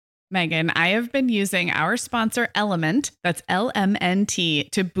Megan, I have been using our sponsor Element, that's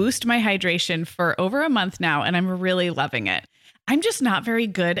LMNT, to boost my hydration for over a month now, and I'm really loving it. I'm just not very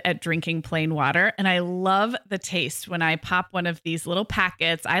good at drinking plain water, and I love the taste when I pop one of these little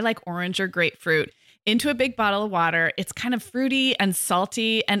packets. I like orange or grapefruit into a big bottle of water. It's kind of fruity and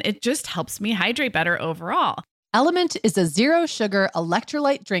salty, and it just helps me hydrate better overall. Element is a zero-sugar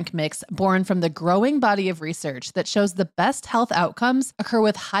electrolyte drink mix born from the growing body of research that shows the best health outcomes occur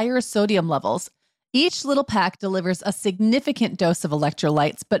with higher sodium levels. Each little pack delivers a significant dose of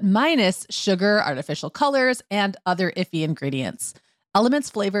electrolytes, but minus sugar, artificial colors, and other iffy ingredients. Element's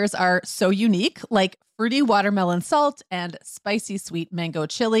flavors are so unique, like fruity watermelon salt and spicy sweet mango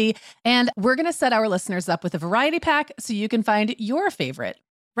chili. And we're going to set our listeners up with a variety pack so you can find your favorite.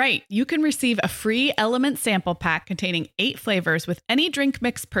 Right. You can receive a free Element sample pack containing 8 flavors with any drink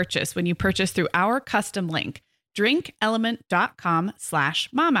mix purchase when you purchase through our custom link,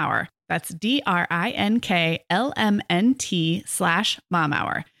 drinkelement.com/momhour. That's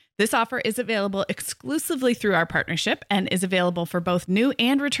DRINKLMNT/momhour. This is available exclusively through our partnership and is available for both new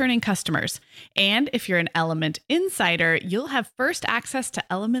and returning customers. And if you're an Element insider, you'll have first access to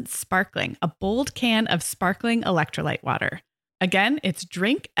Element Sparkling, a bold can of sparkling electrolyte water. Again, it's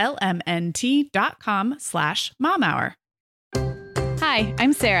drinklmnt.com/momhour. Hi,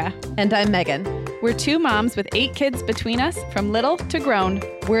 I'm Sarah. And I'm Megan. We're 2 moms with 8 kids between us, from little to grown.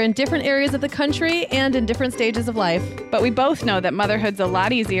 We're in different areas of the country and in different stages of life. But we both know that motherhood's a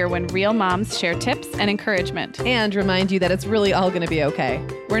lot easier when real moms share tips and encouragement. And remind you that it's really all going to be okay.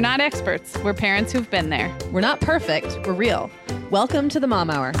 We're not experts. We're parents who've been there. We're not perfect. We're real. Welcome to the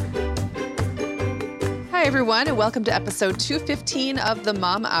Mom Hour. Hi, everyone, and welcome to episode 215 of the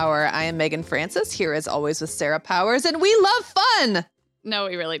Mom Hour. I am Megan Francis, here as always with Sarah Powers, and we love fun. No,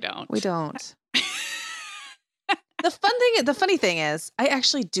 we really don't. We don't. The funny thing is, I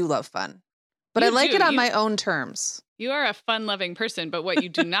actually do love fun, but I like it on my own terms. You are a fun-loving person, but what you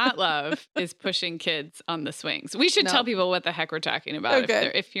do not love is pushing kids on the swings. We should tell people what the heck we're talking about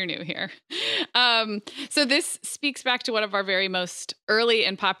if you're new here. So this speaks back to one of our very most early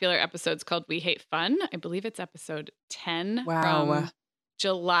and popular episodes called We Hate Fun. I believe it's episode 10 from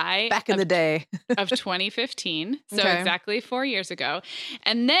July back in the day of 2015. So exactly 4 years ago.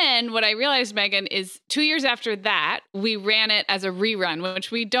 And then what I realized, Megan, is 2 years after that, we ran it as a rerun, which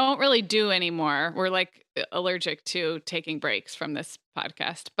we don't really do anymore. We're like allergic to taking breaks from this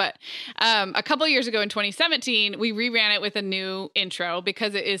podcast. But a couple of years ago in 2017, we reran it with a new intro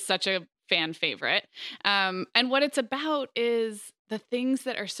because it is such a fan favorite. And what it's about is the things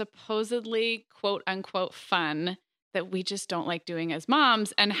that are supposedly quote unquote fun that we just don't like doing as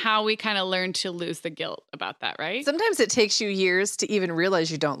moms, and how we kind of learn to lose the guilt about that, right? Sometimes it takes you years to even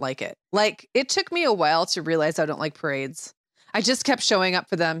realize you don't like it. Like, it took me a while to realize I don't like parades. I just kept showing up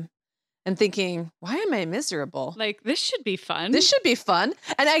for them and thinking, why am I miserable? Like, this should be fun. This should be fun.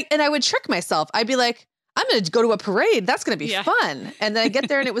 And I would trick myself. I'd be like, I'm going to go to a parade. That's going to be fun. And then I get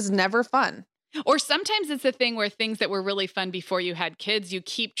there and it was never fun. Or sometimes it's a thing where things that were really fun before you had kids, you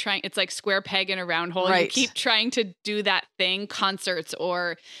keep trying. It's like square peg in a round hole. Right. You keep trying to do that thing, concerts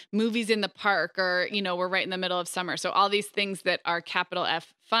or movies in the park, or, we're right in the middle of summer. So all these things that are capital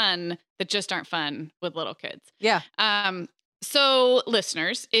F fun that just aren't fun with little kids. Yeah. So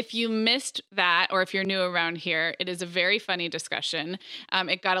listeners, if you missed that, or if you're new around here, it is a very funny discussion.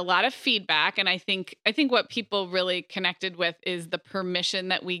 It got a lot of feedback. And I think what people really connected with is the permission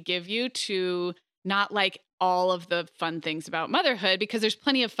that we give you to not like all of the fun things about motherhood, because there's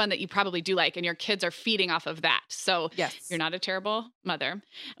plenty of fun that you probably do like, and your kids are feeding off of that. So you're not a terrible mother.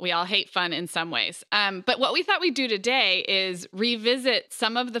 We all hate fun in some ways. But what we thought we'd do today is revisit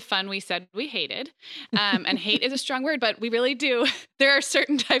some of the fun we said we hated. And hate is a strong word, but we really do. There are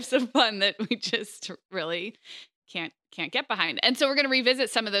certain types of fun that we just really can't get behind. And so we're going to revisit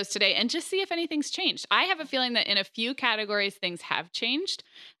some of those today and just see if anything's changed. I have a feeling that in a few categories, things have changed.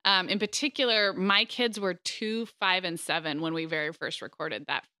 In particular, my kids were 2, 5, and 7 when we very first recorded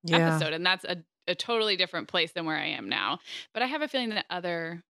that episode. And that's a totally different place than where I am now. But I have a feeling that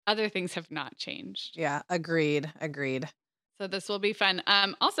other things have not changed. Yeah, agreed. So this will be fun.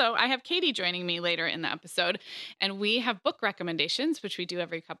 Also, I have Katie joining me later in the episode, and we have book recommendations, which we do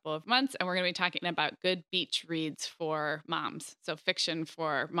every couple of months. And we're going to be talking about good beach reads for moms. So fiction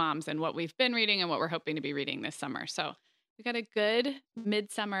for moms, and what we've been reading and what we're hoping to be reading this summer. So we got a good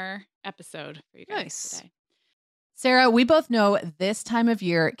midsummer episode for you guys today. Sarah, we both know this time of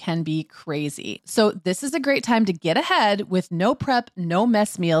year can be crazy. So this is a great time to get ahead with no prep, no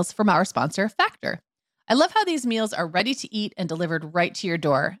mess meals from our sponsor, Factor. I love how these meals are ready to eat and delivered right to your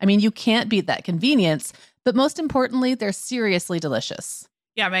door. I mean, you can't beat that convenience, but most importantly, they're seriously delicious.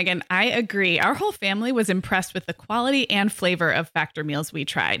 Yeah, Megan, I agree. Our whole family was impressed with the quality and flavor of Factor meals we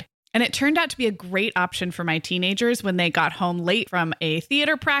tried. And it turned out to be a great option for my teenagers when they got home late from a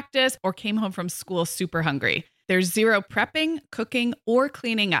theater practice or came home from school super hungry. There's zero prepping, cooking, or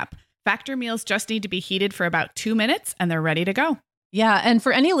cleaning up. Factor meals just need to be heated for about 2 minutes and they're ready to go. Yeah, and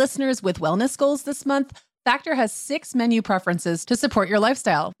for any listeners with wellness goals this month, Factor has 6 menu preferences to support your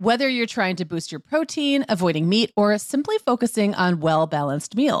lifestyle. Whether you're trying to boost your protein, avoiding meat, or simply focusing on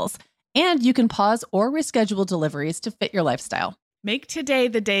well-balanced meals. And you can pause or reschedule deliveries to fit your lifestyle. Make today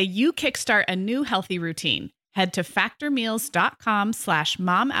the day you kickstart a new healthy routine. Head to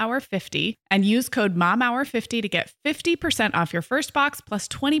factormeals.com/momhour50 and use code momhour50 to get 50% off your first box plus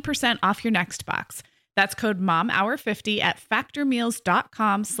 20% off your next box. That's code momhour50 at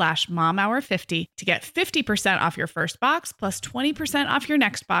factormeals.com/momhour50 to get 50% off your first box plus 20% off your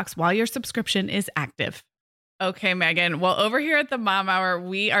next box while your subscription is active. Okay, Megan. Well, over here at the Mom Hour,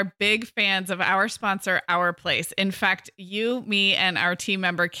 we are big fans of our sponsor, Our Place. In fact, you, me, and our team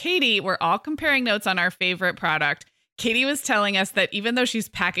member, Katie, were all comparing notes on our favorite product. Katie was telling us that even though she's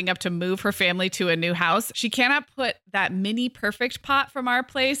packing up to move her family to a new house, she cannot put that mini perfect pot from Our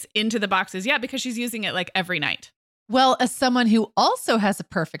Place into the boxes yet because she's using it like every night. Well, as someone who also has a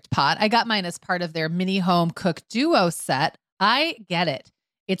perfect pot, I got mine as part of their mini home cook duo set. I get it.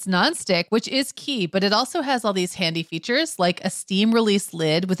 It's nonstick, which is key, but it also has all these handy features like a steam release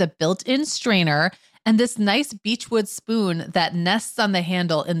lid with a built-in strainer and this nice beechwood spoon that nests on the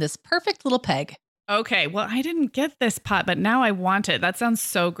handle in this perfect little peg. Okay, well, I didn't get this pot, but now I want it. That sounds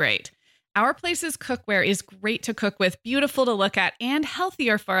so great. Our Place's cookware is great to cook with, beautiful to look at, and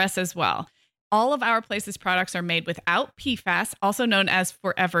healthier for us as well. All of Our Place's products are made without PFAS, also known as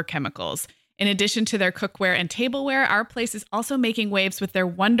forever chemicals. In addition to their cookware and tableware, Our Place is also making waves with their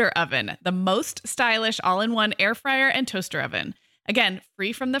Wonder Oven, the most stylish all-in-one air fryer and toaster oven. Again,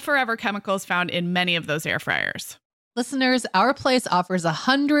 free from the forever chemicals found in many of those air fryers. Listeners, Our Place offers a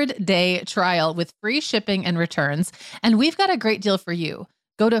 100-day trial with free shipping and returns, and we've got a great deal for you.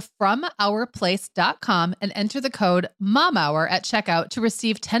 Go to FromOurPlace.com and enter the code MOMHOUR at checkout to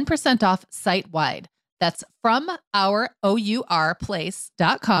receive 10% off site-wide. That's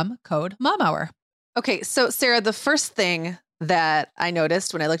FromOurPlace.com, code MOMHOUR. Okay, so Sarah, the first thing that I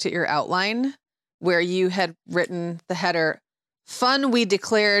noticed when I looked at your outline, where you had written the header, "Fun we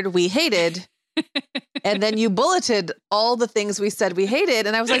declared we hated," and then you bulleted all the things we said we hated,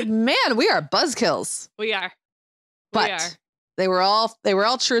 and I was like, man, we are buzzkills. We are. But they were all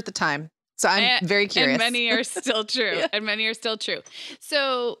true at the time. So I'm very curious. And many are still true. Yeah. And many are still true.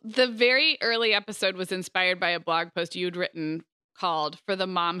 So the very early episode was inspired by a blog post you'd written called "For the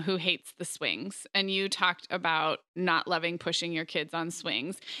Mom Who Hates the Swings." And you talked about not loving pushing your kids on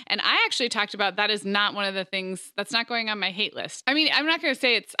swings. And I actually talked about that is not one of the things that's not going on my hate list. I mean, I'm not going to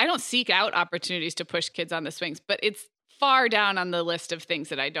say I don't seek out opportunities to push kids on the swings, but it's far down on the list of things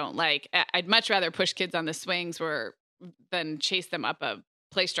that I don't like. I'd much rather push kids on the swings than chase them up a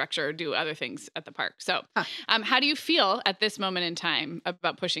play structure or do other things at the park. So how do you feel at this moment in time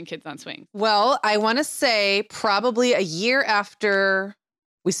about pushing kids on swings? Well, I want to say probably a year after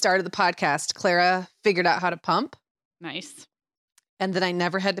we started the podcast, Clara figured out how to pump. Nice. And then I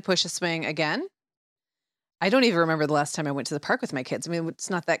never had to push a swing again. I don't even remember the last time I went to the park with my kids. I mean, it's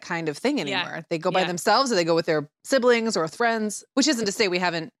not that kind of thing anymore. Yeah. They go by themselves or they go with their siblings or with friends, which isn't to say we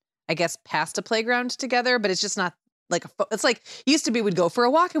haven't, I guess, passed a playground together, but it's just not like it's like used to be we'd go for a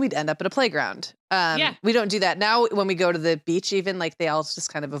walk and we'd end up at a playground. We don't do that now. When we go to the beach, even like they all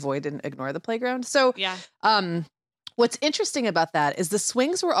just kind of avoid and ignore the playground. So what's interesting about that is the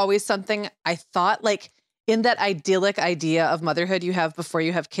swings were always something I thought like in that idyllic idea of motherhood you have before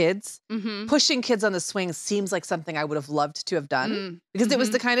you have kids, pushing kids on the swings seems like something I would have loved to have done because it was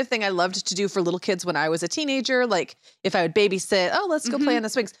the kind of thing I loved to do for little kids when I was a teenager. Like if I would babysit, let's go play on the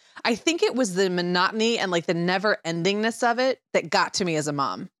swings. I think it was the monotony and like the never endingness of it that got to me as a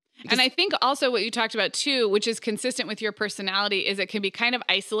mom. And I think also what you talked about too, which is consistent with your personality, is it can be kind of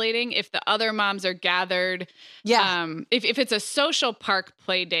isolating if the other moms are gathered. Yeah. If it's a social park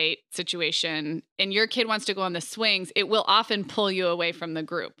play date situation and your kid wants to go on the swings, it will often pull you away from the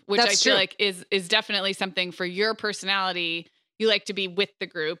group, which I feel like is definitely something for your personality. You like to be with the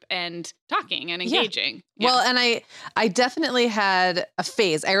group and talking and engaging. Yeah. Well, and I definitely had a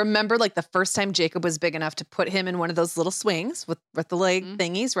phase. I remember like the first time Jacob was big enough to put him in one of those little swings with the leg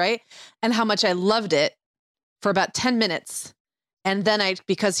thingies, right? And how much I loved it for about 10 minutes. And then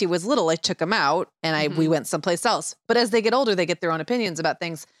because he was little, I took him out and we went someplace else. But as they get older, they get their own opinions about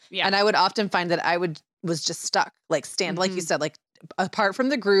things. Yeah. And I would often find that was just stuck, like like you said, like apart from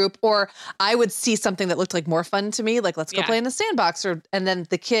the group, or I would see something that looked like more fun to me, like let's go play in the sandbox, and then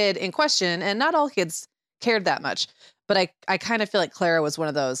the kid in question, and not all kids cared that much, but I kind of feel like Clara was one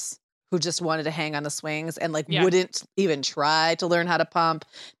of those who just wanted to hang on the swings and like wouldn't even try to learn how to pump.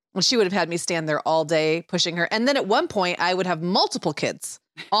 And she would have had me stand there all day pushing her. And then at one point I would have multiple kids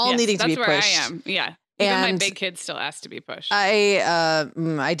all needing to be pushed. That's where I am. Yeah. Even my big kids still asked to be pushed.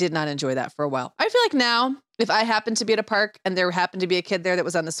 I did not enjoy that for a while. I feel like now, if I happened to be at a park and there happened to be a kid there that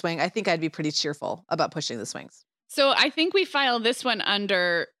was on the swing, I think I'd be pretty cheerful about pushing the swings. So I think we file this one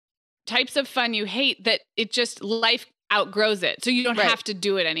under types of fun you hate, that it just life outgrows it. So you don't have to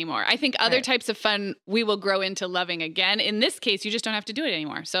do it anymore. I think other types of fun we will grow into loving again. In this case, you just don't have to do it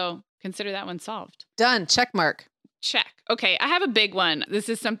anymore. So consider that one solved. Done. Check mark. Check. Okay, I have a big one. This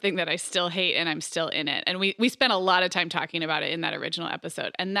is something that I still hate and I'm still in it. And we spent a lot of time talking about it in that original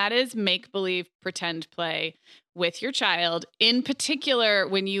episode. And that is make-believe pretend play with your child. In particular,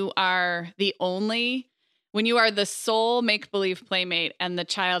 when you are the sole make-believe playmate and the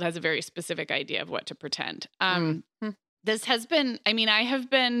child has a very specific idea of what to pretend. This has been, I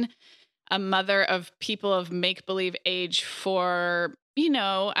have been a mother of people of make-believe age for,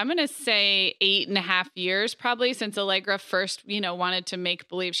 I'm going to say 8.5 years, probably, since Allegra first, wanted to make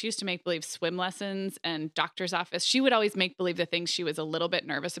believe. She used to make believe swim lessons and doctor's office. She would always make believe the things she was a little bit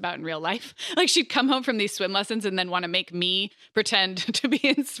nervous about in real life. Like she'd come home from these swim lessons and then want to make me pretend to be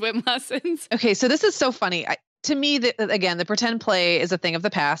in swim lessons. Okay. So this is so funny. To me, again, the pretend play is a thing of the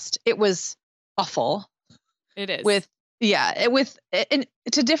past. It was awful. It is.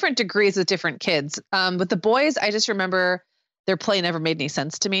 To different degrees with different kids. With the boys, I just remember their play never made any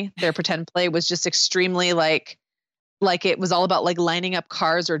sense to me. Their pretend play was just extremely like it was all about like lining up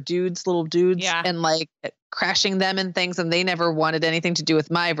cars or little dudes and like crashing them and things. And they never wanted anything to do with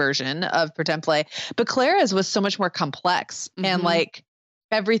my version of pretend play. But Clara's was so much more complex and like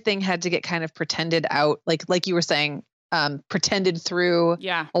everything had to get kind of pretended out. Like you were saying, pretended through.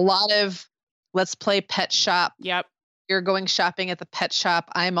 Yeah. A lot of let's play pet shop. Yep. You're going shopping at the pet shop.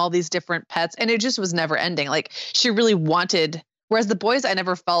 I'm all these different pets. And it just was never ending. Like she really wanted, whereas the boys, I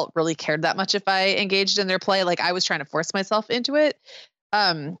never felt really cared that much if I engaged in their play. Like I was trying to force myself into it.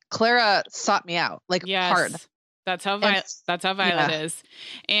 Clara sought me out hard. That's how Violet is.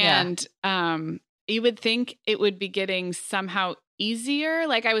 And, you would think it would be getting somehow easier.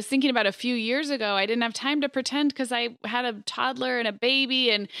 Like I was thinking about a few years ago, I didn't have time to pretend because I had a toddler and a baby.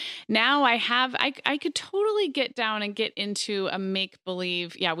 And now I could totally get down and get into a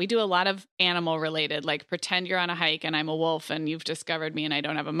make-believe. Yeah, we do a lot of animal related, like pretend you're on a hike and I'm a wolf and you've discovered me and I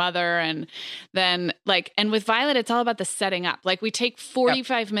don't have a mother. And then and with Violet, it's all about the setting up. Like we take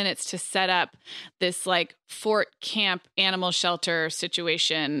 45 minutes to set up this like fort camp animal shelter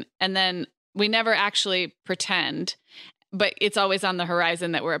situation. And then we never actually pretend, but it's always on the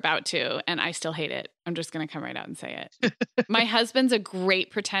horizon that we're about to. And I still hate it. I'm just going to come right out and say it. My husband's a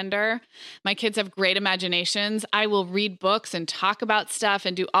great pretender. My kids have great imaginations. I will read books and talk about stuff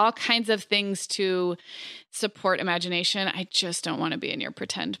and do all kinds of things to support imagination. I just don't want to be in your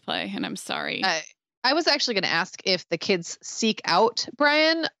pretend play. And I'm sorry. I was actually going to ask if the kids seek out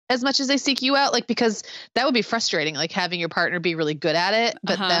Brian as much as they seek you out, like, because that would be frustrating, like having your partner be really good at it,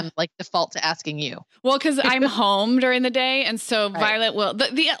 but them like default to asking you. Well, because I'm home during the day. And so Violet will,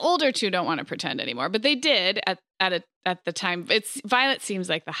 the older two don't want to pretend anymore, but they did at the time. Violet seems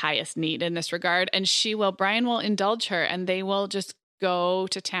like the highest need in this regard. And Brian will indulge her and they will just go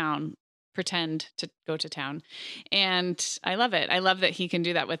to town. Pretend to go to town. And I love it. I love that he can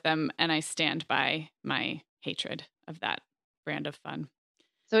do that with them. And I stand by my hatred of that brand of fun.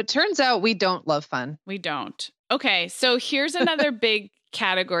 So it turns out we don't love fun. We don't. Okay. So here's another big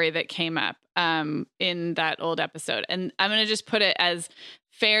category that came up in that old episode. And I'm going to just put it as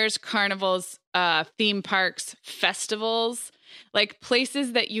fairs, carnivals, theme parks, festivals, like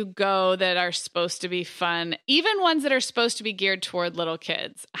places that you go that are supposed to be fun, even ones that are supposed to be geared toward little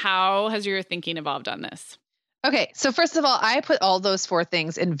kids. How has your thinking evolved on this? Okay. So first of all, I put all those 4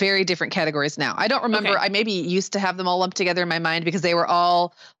 things in very different categories now. I don't remember. I maybe used to have them all lumped together in my mind because they were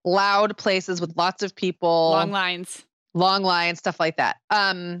all loud places with lots of people. Long lines, stuff like that.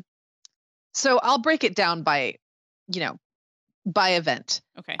 So I'll break it down by event.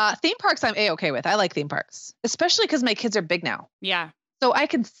 Okay. Theme parks I'm A-okay with. I like theme parks, especially because my kids are big now. Yeah. So I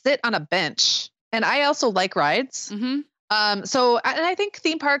can sit on a bench and I also like rides. Mm-hmm. So I think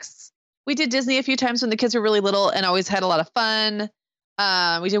theme parks, we did Disney a few times when the kids were really little and always had a lot of fun.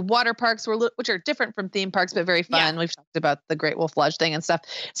 We did water parks, which are different from theme parks, but very fun. Yeah. We've talked about the Great Wolf Lodge thing and stuff.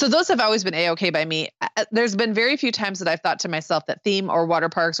 So those have always been A-okay by me. There's been very few times that I've thought to myself that theme or water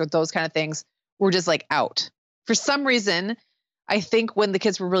parks or those kind of things were just like out. For some reason, I think when the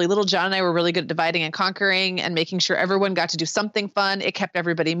kids were really little, John and I were really good at dividing and conquering and making sure everyone got to do something fun. It kept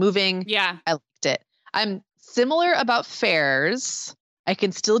everybody moving. Yeah. I liked it. I'm similar about fairs. I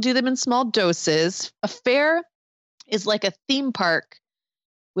can still do them in small doses. A fair is like a theme park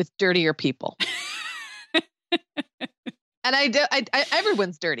with dirtier people. And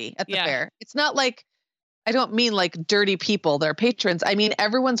everyone's dirty at the fair. It's not like, I don't mean like dirty people, they're patrons. I mean,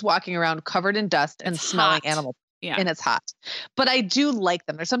 everyone's walking around covered in dust and smelling animal. Yeah. And it's hot. But I do like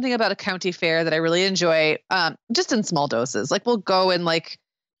them. There's something about a county fair that I really enjoy, just in small doses. Like we'll go and like,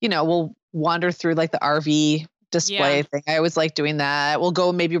 we'll wander through like the RV display thing. I always like doing that. We'll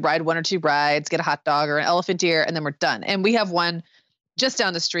go maybe ride 1 or 2 rides, get a hot dog or an elephant ear, and then we're done. And we have one just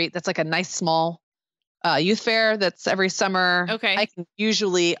down the street that's like a nice small youth fair that's every summer. Okay. I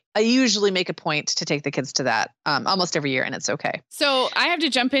usually make a point to take the kids to that almost every year, and it's okay. So I have to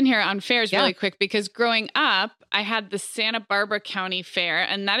jump in here on fairs really quick, because growing up, I had the Santa Barbara County Fair,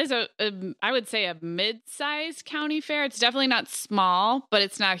 and that is I would say a mid-sized county fair. It's definitely not small, but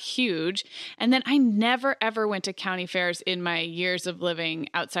it's not huge. And then I never, ever went to county fairs in my years of living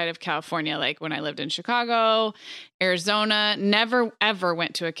outside of California. Like when I lived in Chicago, Arizona, never, ever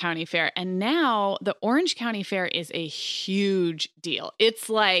went to a county fair. And now the Orange County Fair is a huge deal. It's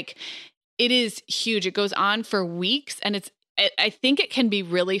like, it is huge. It goes on for weeks, and I think it can be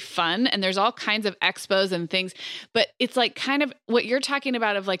really fun, and there's all kinds of expos and things, but it's like kind of what you're talking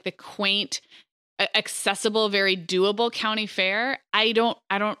about of like the quaint, accessible, very doable county fair.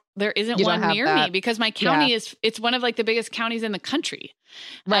 There isn't one near me because my county it's one of like the biggest counties in the country.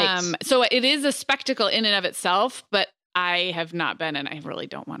 Right. So it is a spectacle in and of itself, but I have not been, and I really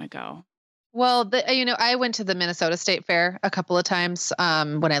don't want to go. Well, I went to the Minnesota State Fair a couple of times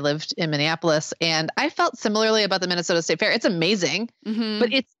when I lived in Minneapolis, and I felt similarly about the Minnesota State Fair. It's amazing,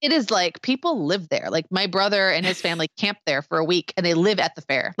 but it is like people live there. Like my brother and his family camp there for a week, and they live at the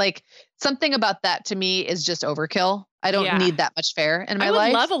fair. Like something about that to me is just overkill. I don't need that much fair in my life. I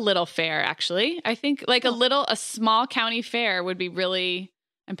would love a little fair, actually. I think like a small county fair would be really.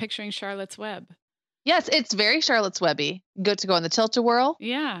 I'm picturing Charlotte's Web. Yes, it's very Charlotte's Webby. Good to go on the Tilt-A-Whirl.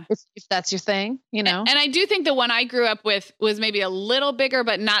 Yeah. If that's your thing, And I do think the one I grew up with was maybe a little bigger,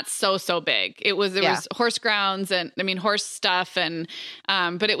 but not so big. There was horse grounds and horse stuff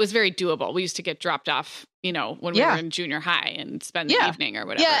but it was very doable. We used to get dropped off, when we were in junior high and spend the evening or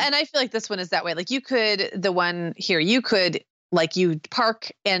whatever. Yeah. And I feel like this one is that way. Like the one here, you could like you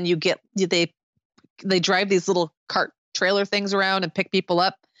park and they drive these little cart trailer things around and pick people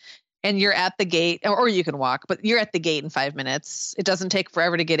up. And you're at the gate, or you can walk, but you're at the gate in 5 minutes. It doesn't take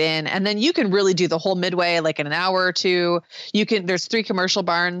forever to get in. And then you can really do the whole midway, like in an hour or two. There's 3 commercial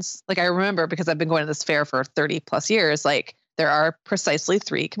barns. Like I remember, because I've been going to this fair for 30 plus years, like there are precisely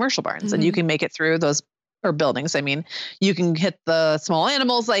 3 commercial barns and you can make it through those, or buildings. You can hit the small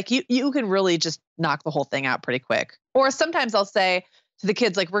animals. Like you can really just knock the whole thing out pretty quick. Or sometimes I'll say to the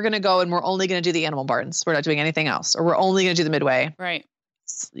kids, like, we're going to go and we're only going to do the animal barns. We're not doing anything else. Or we're only going to do the midway. Right.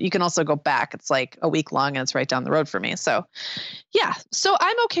 You can also go back. It's like a week long and it's right down the road for me. So yeah. So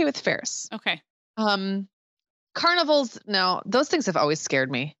I'm okay with fairs. Okay. Carnivals. No, those things have always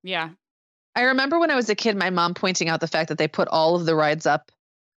scared me. Yeah. I remember when I was a kid, my mom pointing out the fact that they put all of the rides up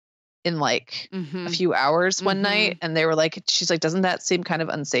in like a few hours one night. And they were like, she's like, doesn't that seem kind of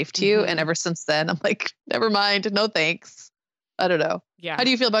unsafe to you? And ever since then, I'm like, never mind. No, thanks. I don't know. Yeah. How do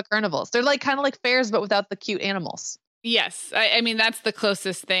you feel about carnivals? They're like kind of like fairs, but without the cute animals. Yes. That's the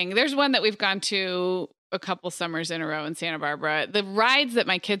closest thing. There's one that we've gone to a couple summers in a row in Santa Barbara. The rides that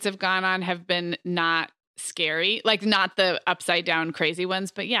my kids have gone on have been not scary, like not the upside down crazy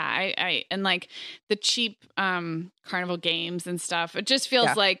ones, but yeah, I and like the cheap carnival games and stuff. It just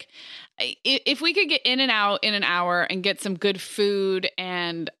feels like if we could get in and out in an hour and get some good food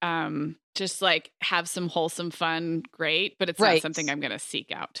and just like have some wholesome fun, great, but it's not something I'm going to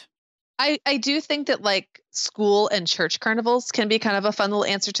seek out. I do think that like school and church carnivals can be kind of a fun little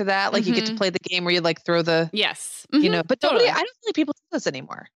answer to that. Like you get to play the game where you like throw the, but totally. I don't think people do this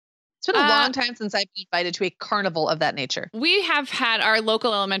anymore. It's been a long time since I've been invited to a carnival of that nature. We have had our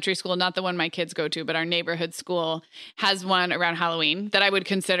local elementary school, not the one my kids go to, but our neighborhood school has one around Halloween that I would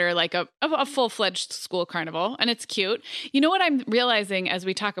consider like a full-fledged school carnival. And it's cute. You know what I'm realizing as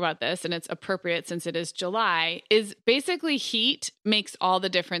we talk about this, and it's appropriate since it is July, is basically heat makes all the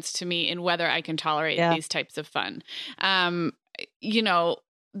difference to me in whether I can tolerate these types of fun.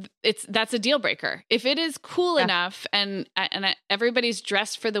 that's a deal breaker. If it is cool enough and everybody's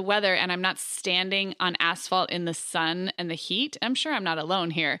dressed for the weather and I'm not standing on asphalt in the sun and the heat, I'm sure I'm not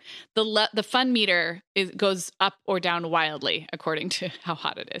alone here. The fun meter goes up or down wildly according to how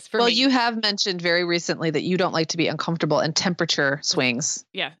hot it is. Well, you have mentioned very recently that you don't like to be uncomfortable in temperature swings.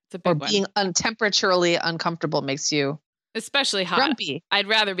 Yeah, it's a big one. Or being temperaturally uncomfortable makes you especially hot. Grumpy. I'd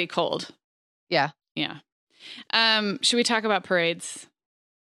rather be cold. Yeah. Yeah. Should we talk about parades?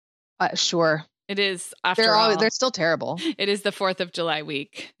 Sure. It is, after all, they're still terrible. It is the 4th of July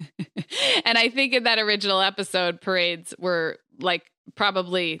week. And I think in that original episode, parades were like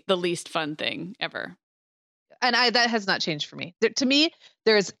probably the least fun thing ever. And that has not changed for me. To me,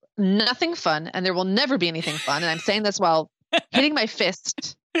 there's nothing fun and there will never be anything fun. And I'm saying this while hitting my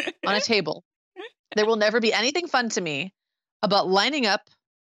fist on a table. There will never be anything fun to me about lining up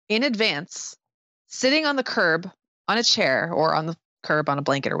in advance, sitting on the curb on a chair or on the curb on a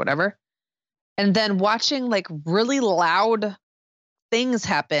blanket or whatever, and then watching like really loud things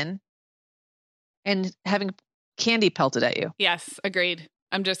happen and having candy pelted at you. Yes, agreed.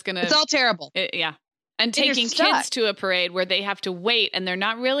 It's all terrible. Yeah. And taking kids to a parade where they have to wait and they're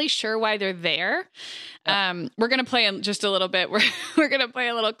not really sure why they're there. Yep. We're going to play in just a little bit. We're going to play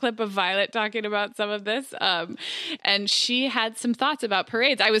a little clip of Violet talking about some of this. And she had some thoughts about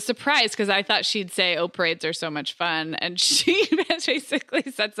parades. I was surprised because I thought she'd say, oh, parades are so much fun. And she basically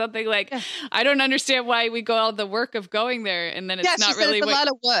said something like, I don't understand why we go all the work of going there. And then it's not really a lot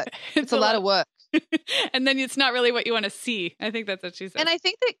of work. It's a lot of work. And then it's not really what you want to see. I think that's what she said. And I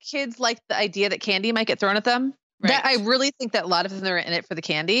think that kids like the idea that candy might get thrown at them. Right. That I really think that a lot of them are in it for the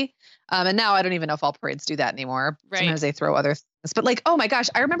candy. And now I don't even know if all parades do that anymore. Right. Sometimes they throw other things. But like, oh my gosh,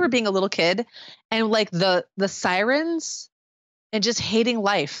 I remember being a little kid and like the sirens and just hating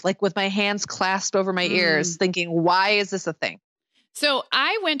life, like with my hands clasped over my ears, thinking, why is this a thing? So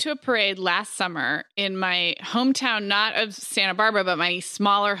I went to a parade last summer in my hometown, not of Santa Barbara, but my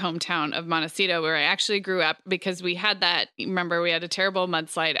smaller hometown of Montecito, where I actually grew up, because we had remember, we had a terrible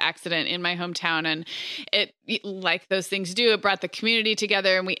mudslide accident in my hometown, and it, like those things do, it brought the community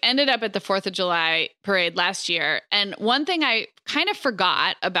together, and we ended up at the 4th of July parade last year. And one thing I kind of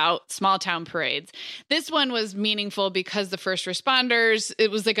forgot about small town parades, this one was meaningful because the first responders,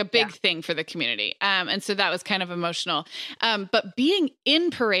 it was like a big thing for the community. And so that was kind of emotional. But being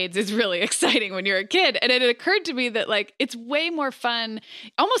in parades is really exciting when you're a kid. And it occurred to me that like, it's way more fun.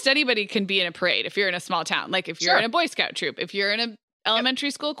 Almost anybody can be in a parade if you're in a small town. Like if you're in a Boy Scout troop, if you're in a elementary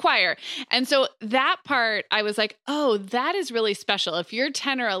school choir. And so that part, I was like, oh, that is really special. If you're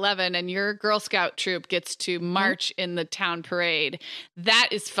 10 or 11 and your Girl Scout troop gets to march in the town parade, that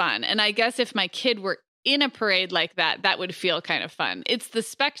is fun. And I guess if my kid were in a parade like that, that would feel kind of fun. It's the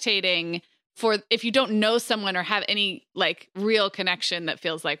spectating for if you don't know someone or have any like real connection that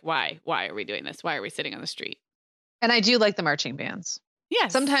feels like, why are we doing this? Why are we sitting on the street? And I do like the marching bands.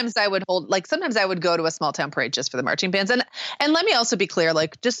 Yes. Sometimes I would go to a small town parade just for the marching bands. And let me also be clear,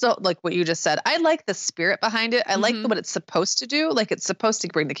 like, just so, like what you just said, I like the spirit behind it. I like what it's supposed to do. Like it's supposed to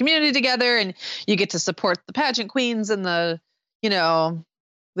bring the community together and you get to support the pageant queens and the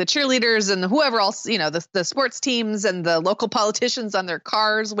cheerleaders and whoever else, the sports teams and the local politicians on their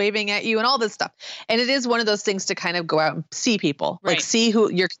cars waving at you and all this stuff. And it is one of those things to kind of go out and see people, like see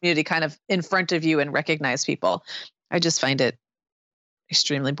who your community kind of in front of you and recognize people. I just find it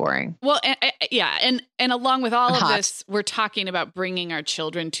extremely boring. Well, and along with all of this, we're talking about bringing our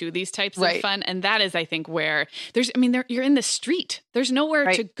children to these types of fun, and that is, I think, where you're in the street. There's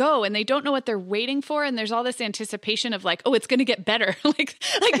nowhere to go, and they don't know what they're waiting for, and there's all this anticipation of like, oh, it's going to get better. like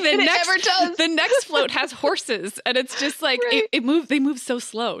the next float has horses, and it's just like they move so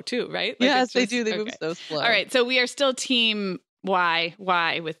slow too, right? Like yes, they do. They move so slow. All right, so we are still team why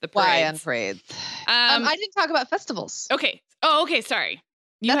with the parades. Why on parades? I didn't talk about festivals. Okay. Oh, okay. Sorry.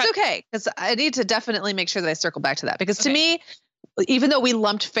 That's okay. Because I need to definitely make sure that I circle back to that. Because to me, even though we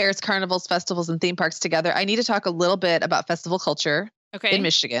lumped fairs, carnivals, festivals, and theme parks together, I need to talk a little bit about festival culture in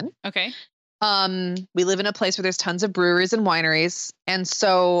Michigan. Okay. We live in a place where there's tons of breweries and wineries. And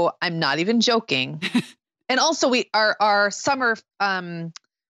so I'm not even joking. And also our summer time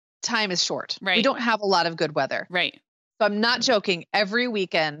is short. Right. We don't have a lot of good weather. Right. So I'm not joking. Every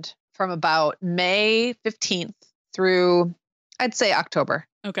weekend from about May 15th through, I'd say, October.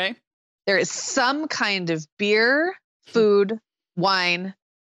 Okay. There is some kind of beer, food, wine,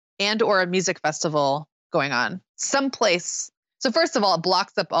 and or a music festival going on someplace. So first of all, it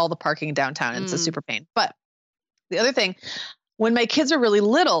blocks up all the parking downtown. And it's a super pain. But the other thing, when my kids are really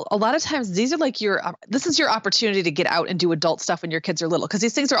little, a lot of times these are like this is your opportunity to get out and do adult stuff when your kids are little, because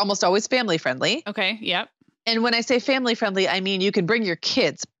these things are almost always family friendly. Okay. Yep. And when I say family friendly, I mean you can bring your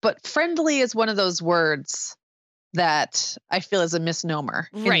kids, but friendly is one of those words that I feel is a misnomer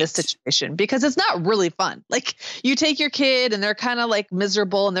in this situation because it's not really fun. Like you take your kid and they're kind of like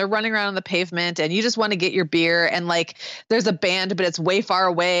miserable and they're running around on the pavement and you just want to get your beer and like there's a band, but it's way far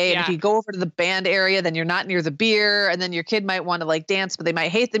away. Yeah. And if you go over to the band area, then you're not near the beer. And then your kid might want to like dance, but they might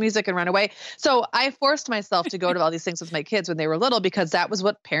hate the music and run away. So I forced myself to go to all these things with my kids when they were little because that was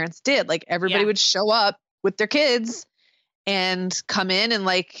what parents did. Like everybody would show up with their kids and come in and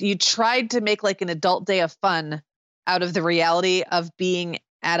like you tried to make like an adult day of fun out of the reality of being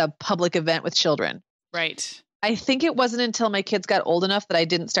at a public event with children. Right. I think it wasn't until my kids got old enough that I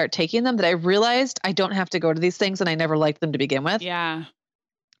didn't start taking them that I realized I don't have to go to these things and I never liked them to begin with. Yeah.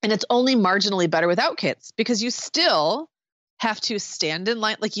 And it's only marginally better without kids because you still have to stand in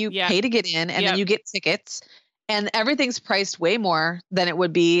line. Like you pay to get in and then you get tickets and everything's priced way more than it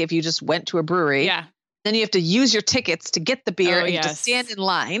would be if you just went to a brewery. Yeah. Then you have to use your tickets to get the beer and you have to stand in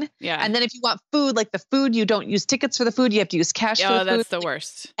line. Yeah. And then if you want food, like the food, you don't use tickets for the food. You have to use cash for the food. Oh, that's the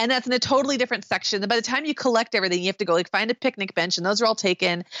worst. And that's in a totally different section. By the time you collect everything, you have to go like find a picnic bench and those are all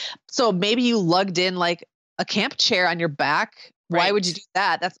taken. So maybe you lugged in like a camp chair on your back. Right. Why would you do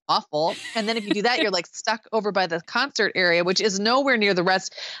that? That's awful. And then if you do that, you're like stuck over by the concert area, which is nowhere near the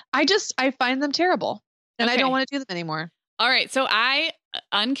rest. I find them terrible and I don't want to do them anymore. All right. So I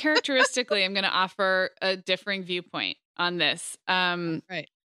uncharacteristically am going to offer a differing viewpoint on this. Right.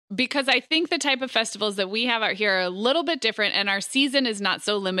 Because I think the type of festivals that we have out here are a little bit different and our season is not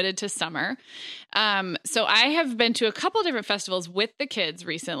so limited to summer. So I have been to a couple different festivals with the kids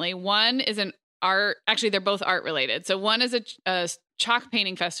recently. One is an art, actually they're both art related. So one is a chalk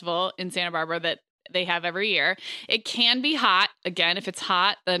painting festival in Santa Barbara that they have every year. It can be hot. Again, if it's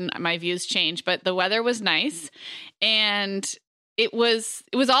hot, then my views change, but the weather was nice. And it was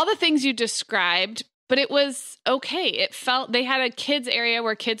all the things you described, but it was okay. It felt, they had a kids area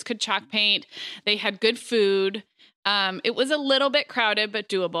where kids could chalk paint. They had good food. It was a little bit crowded, but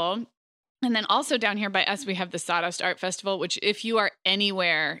doable. And then also down here by us, we have the Sawdust Art Festival, which if you are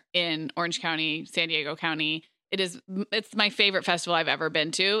anywhere in Orange County, San Diego County, it's my favorite festival I've ever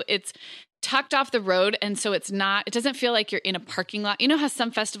been to. It's tucked off the road. And so it doesn't feel like you're in a parking lot. You know how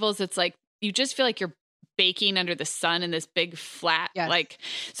some festivals, it's like, you just feel like you're baking under the sun in this big flat,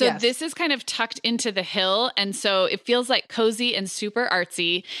 this is kind of tucked into the hill. And so it feels like cozy and super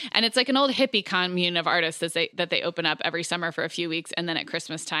artsy. And it's like an old hippie commune of artists that they open up every summer for a few weeks. And then at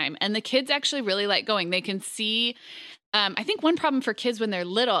Christmas time, and the kids actually really like going. They can see, I think one problem for kids when they're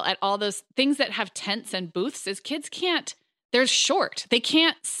little at all those things that have tents and booths is kids they're short. They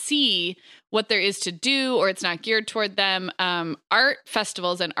can't see what there is to do, or it's not geared toward them. Art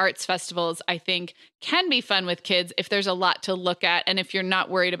festivals and arts festivals, I think, can be fun with kids if there's a lot to look at. And if you're not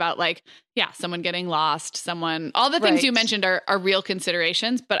worried about someone getting lost, all the things you mentioned are real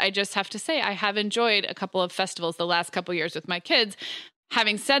considerations. But I just have to say, I have enjoyed a couple of festivals the last couple of years with my kids.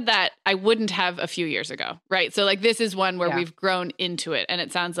 Having said that, I wouldn't have a few years ago, right? So this is one where we've grown into it. And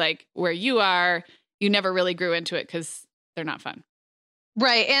it sounds like where you are, you never really grew into it because they're not fun.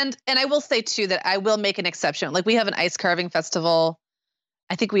 Right. And I will say too, that I will make an exception. Like we have an ice carving festival.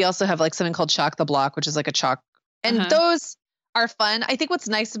 I think we also have something called Chalk the Block, which is like a chalk. And those are fun. I think what's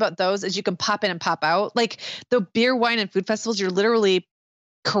nice about those is you can pop in and pop out. Like the beer, wine, and food festivals, you're literally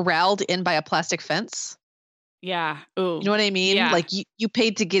corralled in by a plastic fence. Yeah. Ooh. You know what I mean? Yeah. Like you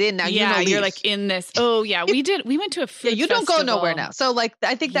paid to get in. Now you're like in this. Oh yeah. We went to a food you don't festival. go nowhere now. So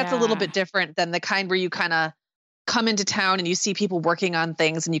I think that's a little bit different than the kind where you kind of come into town and you see people working on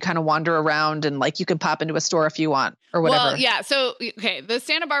things and you kind of wander around and you can pop into a store if you want or whatever. Well, yeah. So, okay. The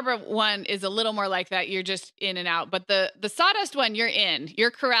Santa Barbara one is a little more like that. You're just in and out, but the Sawdust one,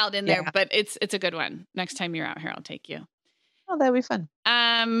 you're corralled in there, but it's a good one. Next time you're out here, I'll take you. Oh, that'd be fun.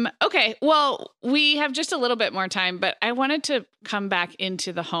 Okay. Well, we have just a little bit more time, but I wanted to come back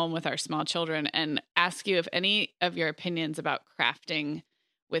into the home with our small children and ask you if any of your opinions about crafting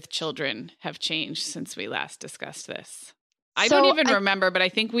with children have changed since we last discussed this. I don't even remember, but I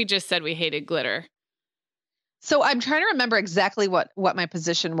think we just said we hated glitter. So I'm trying to remember exactly what my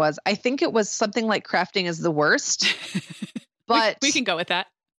position was. I think it was something like crafting is the worst, but we can go with that.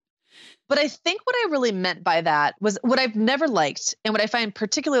 But I think what I really meant by that was what I've never liked and what I find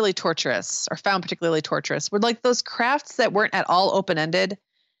particularly torturous were those crafts that weren't at all open-ended.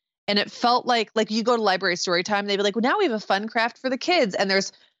 And it felt like you go to library story time, they'd be like, well, now we have a fun craft for the kids. And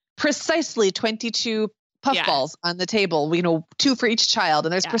there's precisely 22 puffballs on the table, 2 for each child.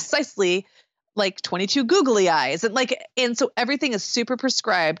 And there's precisely 22 googly eyes. And so everything is super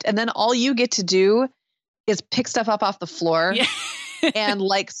prescribed. And then all you get to do is pick stuff up off the floor and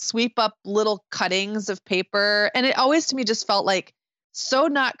like sweep up little cuttings of paper. And it always to me just felt like so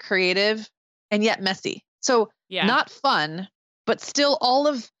not creative and yet messy. So not fun, but still all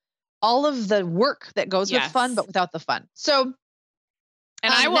of the work that goes with fun, but without the fun. So,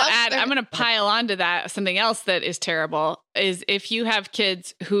 and I will add, I'm going to pile onto that. Something else that is terrible is if you have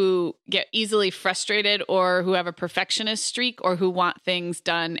kids who get easily frustrated or who have a perfectionist streak or who want things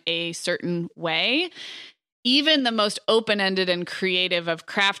done a certain way, even the most open-ended and creative of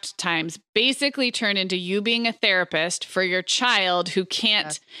craft times basically turn into you being a therapist for your child who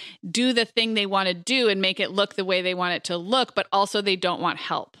can't do the thing they want to do and make it look the way they want it to look, but also they don't want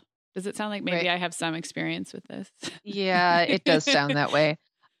help. Does it sound like maybe I have some experience with this? Yeah, it does sound that way.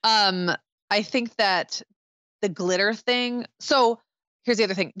 I think that the glitter thing. So here's the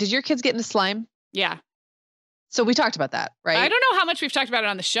other thing. Did your kids get into slime? Yeah. So we talked about that, right? I don't know how much we've talked about it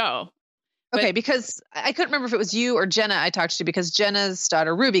on the show. Okay, because I couldn't remember if it was you or Jenna I talked to, because Jenna's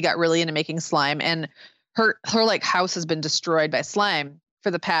daughter Ruby got really into making slime, and her like house has been destroyed by slime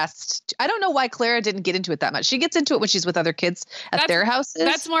for the past. I don't know why Clara didn't get into it that much. She gets into it when she's with other kids at their houses.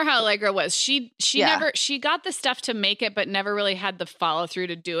 That's more how Allegra was. She got the stuff to make it, but never really had the follow through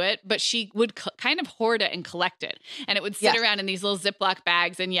to do it. But she would kind of hoard it and collect it, and it would sit around in these little Ziploc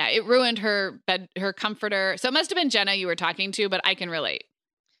bags. And it ruined her comforter. So it must have been Jenna you were talking to, but I can relate.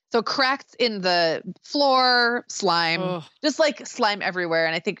 So cracks in the floor, slime, just like slime everywhere.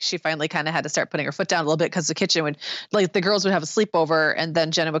 And I think she finally kind of had to start putting her foot down a little bit because the kitchen would, like, the girls would have a sleepover, and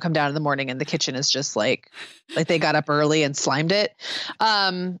then Jenna would come down in the morning and the kitchen is just like they got up early and slimed it.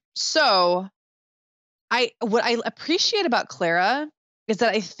 So what I appreciate about Clara is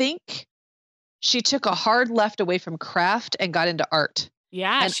that I think she took a hard left away from craft and got into art.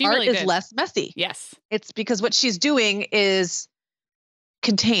 Yeah, and she art really is did. less messy. Yes. It's because what she's doing is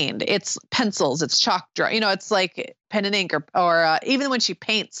contained. It's pencils, it's chalk draw, it's like pen and ink, or even when she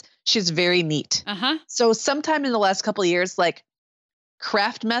paints, she's very neat. So sometime in the last couple of years, like,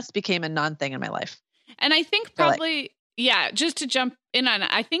 craft mess became a non-thing in my life. And I think probably, just to jump in on it,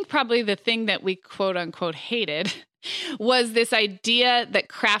 I think probably the thing that we quote unquote hated was this idea that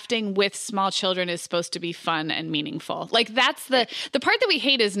crafting with small children is supposed to be fun and meaningful. Like, that's the part that we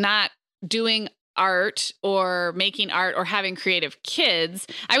hate is not doing art or making art or having creative kids.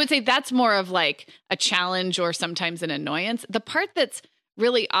 I would say that's more of like a challenge or sometimes an annoyance. The part that's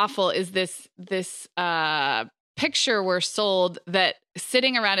really awful is this picture we're sold that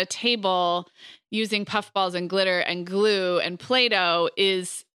sitting around a table using puffballs and glitter and glue and Play-Doh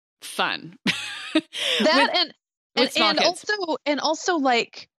is fun. And also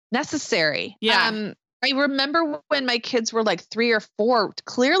like necessary. Yeah. I remember when my kids were like 3 or 4,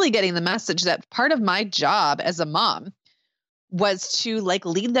 clearly getting the message that part of my job as a mom was to like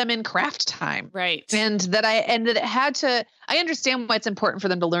lead them in craft time. Right. And that it had to, I understand why it's important for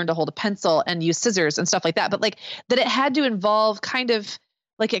them to learn to hold a pencil and use scissors and stuff like that. But like that it had to involve kind of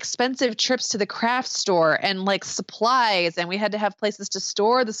like expensive trips to the craft store and like supplies. And we had to have places to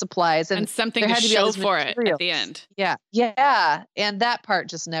store the supplies and something to show for it at the end. Yeah. Yeah. And that part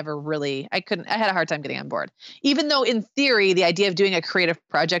just never really, I had a hard time getting on board, even though in theory, the idea of doing a creative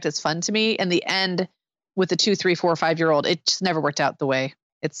project is fun to me. In the end, with the 2, 3, 4, 5-year-old, it just never worked out the way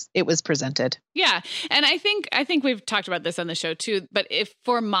it was presented. Yeah. And I think we've talked about this on the show too, but if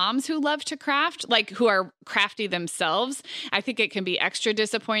for moms who love to craft, like who are crafty themselves, I think it can be extra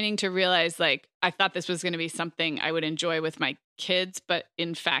disappointing to realize like, I thought this was going to be something I would enjoy with my kids, but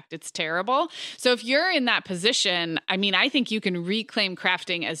in fact it's terrible. So if you're in that position, I mean, I think you can reclaim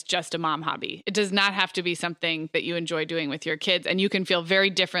crafting as just a mom hobby. It does not have to be something that you enjoy doing with your kids. And you can feel very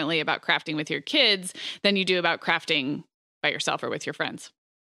differently about crafting with your kids than you do about crafting by yourself or with your friends.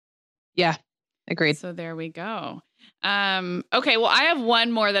 Yeah, agreed. So there we go. Okay, well, I have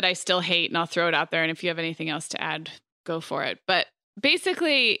one more that I still hate, and I'll throw it out there. And if you have anything else to add, go for it. But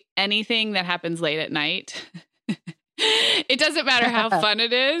basically, anything that happens late at night, it doesn't matter how fun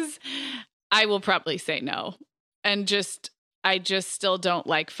it is, I will probably say no. And I just still don't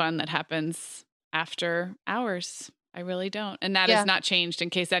like fun that happens after hours. I really don't. And that has not changed, in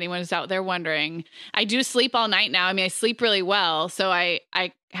case anyone is out there wondering. I do sleep all night now. I mean, I sleep really well. So I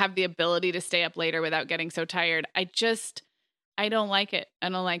have the ability to stay up later without getting so tired. I don't like it. I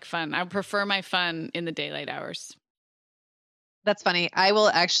don't like fun. I prefer my fun in the daylight hours. That's funny. I will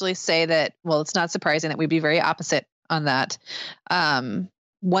actually say that, well, it's not surprising that we'd be very opposite on that.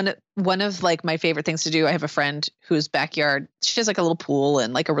 One of like my favorite things to do, I have a friend whose backyard, she has like a little pool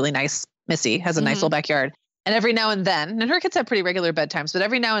and like a really nice, Missy has a nice little backyard. And every now and then, and her kids have pretty regular bedtimes, but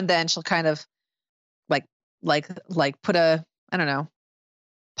every now and then she'll kind of like put a, I don't know,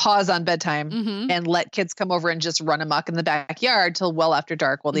 pause on bedtime and let kids come over and just run amok in the backyard till well after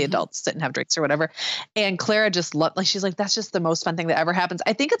dark while the adults sit and have drinks or whatever. And Clara just loved, like, she's like, that's just the most fun thing that ever happens.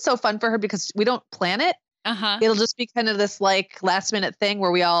 I think it's so fun for her because we don't plan it. It'll just be kind of this like last minute thing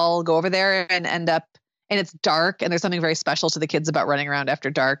where we all go over there and end up, and it's dark, and there's something very special to the kids about running around after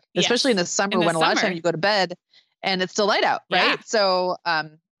dark, especially in the summer when a lot of time you go to bed and it's still light out. Right. Yeah. So,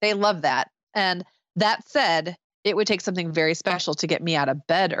 they love that. And that said, it would take something very special to get me out of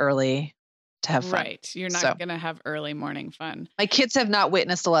bed early to have fun. Right. You're not going to have early morning fun. My kids have not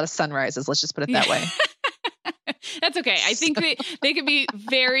witnessed a lot of sunrises. Let's just put it that way. That's okay. I think they could be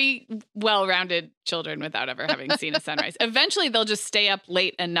very well-rounded children without ever having seen a sunrise. Eventually, they'll just stay up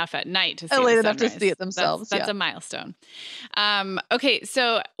late enough at night to see late the enough sunrise. to see it themselves. That's a milestone. Okay,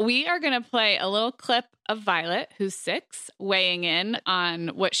 so we are going to play a little clip of Violet, who's 6, weighing in on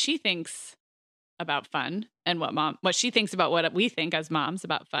what she thinks about fun and what she thinks about what we think as moms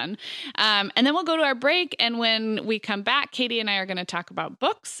about fun. And then we'll go to our break. And when we come back, Katie and I are going to talk about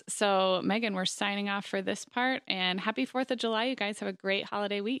books. So Megan, we're signing off for this part, and happy 4th of July. You guys have a great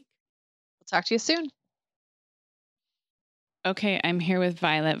holiday week. We'll talk to you soon. Okay. I'm here with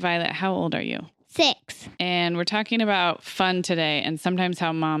Violet. Violet, how old are you? 6. And we're talking about fun today and sometimes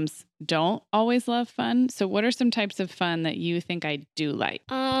how moms don't always love fun. So what are some types of fun that you think I do like?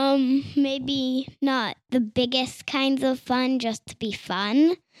 Maybe not the biggest kinds of fun just to be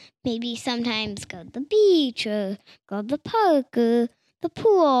fun. Maybe sometimes go to the beach or go to the park or the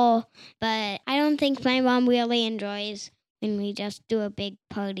pool. But I don't think my mom really enjoys when we just do a big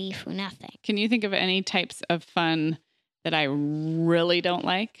party for nothing. Can you think of any types of fun that I really don't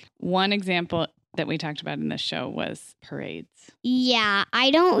like? One example that we talked about in this show was parades. Yeah, I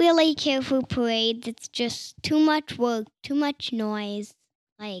don't really care for parades. It's just too much work, too much noise.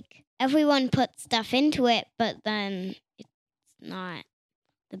 Like, everyone puts stuff into it, but then it's not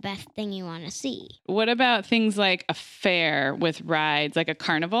the best thing you want to see. What about things like a fair with rides, like a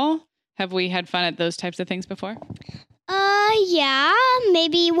carnival? Have we had fun at those types of things before? Yeah,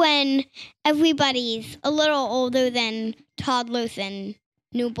 maybe when everybody's a little older than toddlers and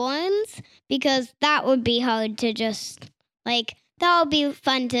newborns, because that would be hard to just, like, that would be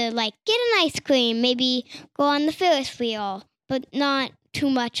fun to, like, get an ice cream, maybe go on the Ferris wheel, but not too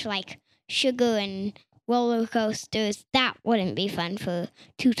much, like, sugar and roller coasters. That wouldn't be fun for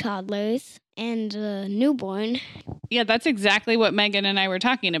 2 toddlers and a newborn. Yeah, that's exactly what Megan and I were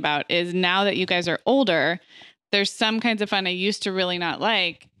talking about, is now that you guys are older, there's some kinds of fun I used to really not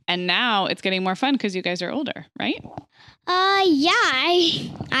like, and now it's getting more fun because you guys are older, right? Yeah,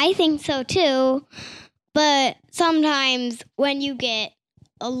 I think so too. But sometimes when you get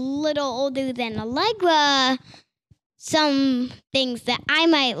a little older than Allegra, some things that I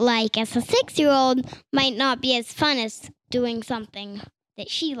might like as a 6-year-old might not be as fun as doing something that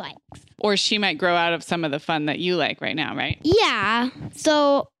she likes. Or she might grow out of some of the fun that you like right now, right? Yeah.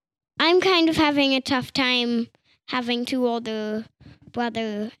 So I'm kind of having a tough time having 2 older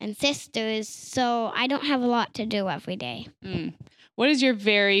brother and sisters, so I don't have a lot to do every day. What is your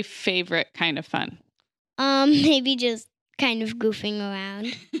very favorite kind of fun? Maybe just kind of goofing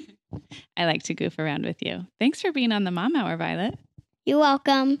around. I like to goof around with you. Thanks for being on the Mom Hour, Violet. You're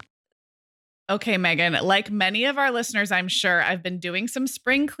welcome. Okay, Megan, like many of our listeners, I'm sure I've been doing some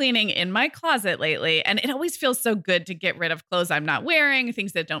spring cleaning in my closet lately, and it always feels so good to get rid of clothes I'm not wearing,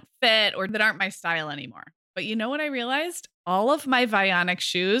 things that don't fit or that aren't my style anymore. But you know what I realized? All of my Vionic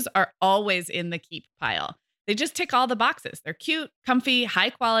shoes are always in the keep pile. They just tick all the boxes. They're cute, comfy, high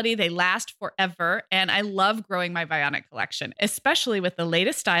quality. They last forever. And I love growing my Vionic collection, especially with the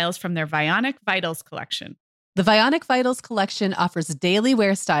latest styles from their Vionic Vitals collection. The Vionic Vitals collection offers daily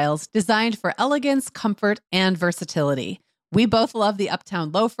wear styles designed for elegance, comfort, and versatility. We both love the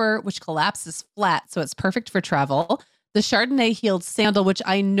Uptown loafer, which collapses flat, so it's perfect for travel. The Chardonnay heeled sandal, which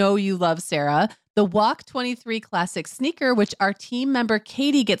I know you love, Sarah. The Walk 23 classic sneaker, which our team member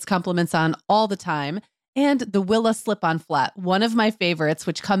Katie gets compliments on all the time. And the Willa slip-on flat, one of my favorites,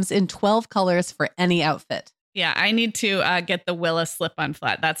 which comes in 12 colors for any outfit. Yeah, I need to get the Willa slip-on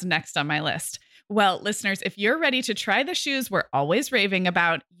flat. That's next on my list. Well, listeners, if you're ready to try the shoes we're always raving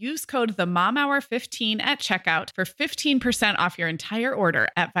about, use code TheMomHour15 at checkout for 15% off your entire order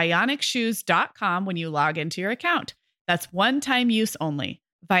at VionicShoes.com when you log into your account. That's one-time use only.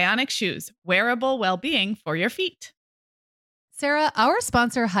 Vionic Shoes, wearable well-being for your feet. Sarah, our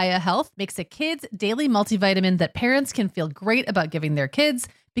sponsor, Hiya Health, makes a kids' daily multivitamin that parents can feel great about giving their kids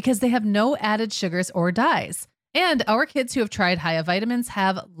because they have no added sugars or dyes. And our kids who have tried Hiya vitamins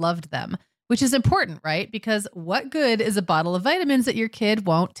have loved them, which is important, right? Because what good is a bottle of vitamins that your kid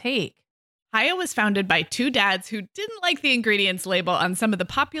won't take? Hiya was founded by two dads who didn't like the ingredients label on some of the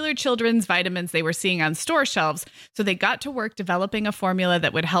popular children's vitamins they were seeing on store shelves, so they got to work developing a formula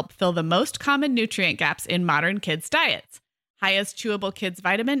that would help fill the most common nutrient gaps in modern kids' diets. Hiya's Chewable Kids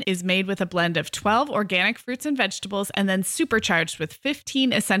Vitamin is made with a blend of 12 organic fruits and vegetables and then supercharged with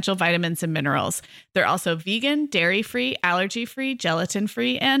 15 essential vitamins and minerals. They're also vegan, dairy-free, allergy-free,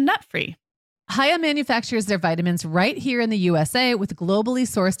 gelatin-free, and nut-free. Hiya manufactures their vitamins right here in the USA with globally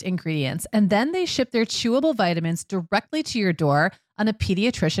sourced ingredients, and then they ship their chewable vitamins directly to your door on a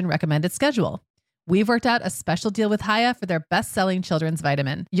pediatrician recommended schedule. We've worked out a special deal with Hiya for their best-selling children's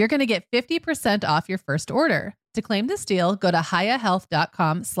vitamin. You're going to get 50% off your first order. To claim this deal, go to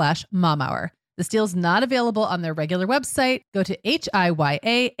hiyahealth.com/momhour. This deal's not available on their regular website. Go to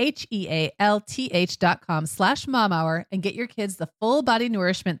hiyahealth.com/momhour and get your kids the full body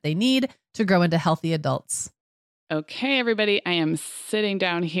nourishment they need to grow into healthy adults. Okay, everybody, I am sitting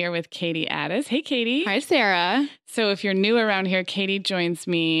down here with Katie Addis. Hey, Katie. Hi, Sarah. So if you're new around here, Katie joins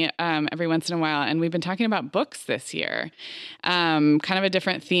me every once in a while, and we've been talking about books this year. Kind of a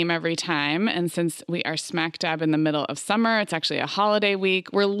different theme every time. And since we are smack dab in the middle of summer, it's actually a holiday week.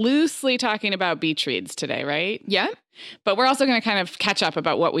 We're loosely talking about beach reads today, right? Yep. But we're also going to kind of catch up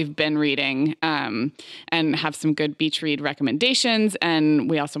about what we've been reading and have some good beach read recommendations. And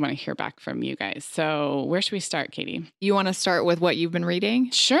we also want to hear back from you guys. So where should we start, Katie? You want to start with what you've been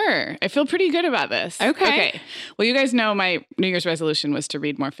reading? Sure. I feel pretty good about this. Okay. Well, you guys know my New Year's resolution was to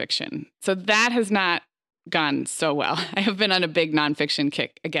read more fiction. So that has not gone so well. I have been on a big nonfiction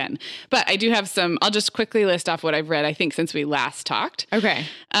kick again. But I do have some, I'll just quickly list off what I've read, I think, since we last talked. Okay.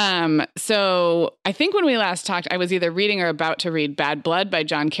 So I think when we last talked, I was either reading or about to read Bad Blood by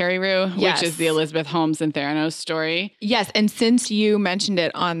John Carreyrou, Yes. which is the Elizabeth Holmes and Theranos story. Yes. And since you mentioned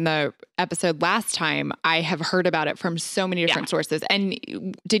it on the episode last time, I have heard about it from so many different sources. And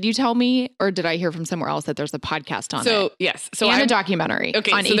did you tell me, or did I hear from somewhere else that there's a podcast on it? So, yes. So and a documentary on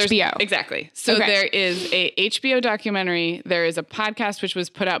HBO. Exactly. So there is a HBO documentary. There is a podcast, which was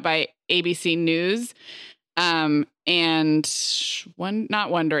put out by ABC News. And not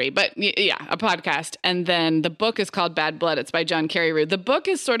Wondery, but yeah, a podcast. And then the book is called Bad Blood. It's by John Carreyrou. The book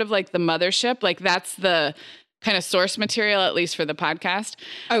is sort of like the mothership. Like that's the kind of source material, at least for the podcast.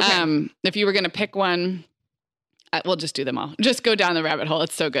 Okay. If you were going to pick one, we'll just do them all. Just go down the rabbit hole.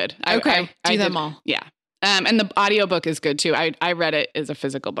 It's so good. Okay. Do them all. Yeah. And the audiobook is good too. I read it as a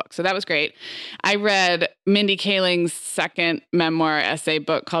physical book. So that was great. I read Mindy Kaling's second memoir essay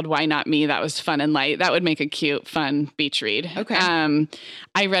book called Why Not Me? That was fun and light. That would make a cute, fun beach read. Okay.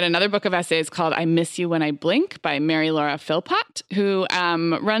 I read another book of essays called I Miss You When I Blink by Mary Laura Philpott, who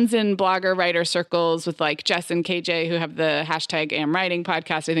runs in blogger writer circles with like Jess and KJ, who have the hashtag Am Writing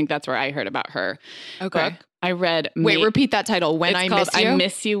podcast. I think that's where I heard about her book. I read... Wait, repeat that title. When I Miss You? I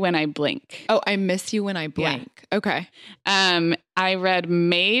Miss You When I Blink. Oh, I Miss You When I Blink. Yeah. Okay. I read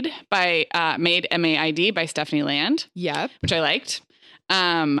Made by Made, M-A-I-D by Stephanie Land. Yep. Which I liked.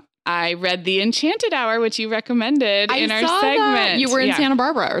 I read The Enchanted Hour, which you recommended in our segment. That. You were in Santa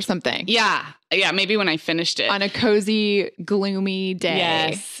Barbara or something. Yeah. Yeah, maybe when I finished it. On a cozy, gloomy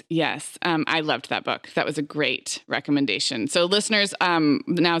day. Yes. I loved that book. That was a great recommendation. So listeners,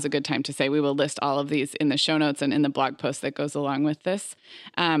 now is a good time to say we will list all of these in the show notes and in the blog post that goes along with this.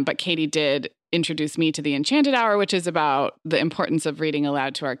 But Katie did introduce me to The Enchanted Hour, which is about the importance of reading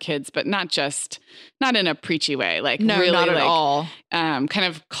aloud to our kids, but not in a preachy way. Like no, really not at like, all. Kind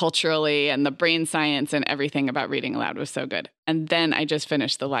of culturally, and the brain science and everything about reading aloud was so good. And then I just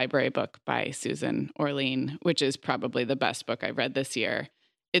finished The Library Book by Susan Orlean, which is probably the best book I've read this year.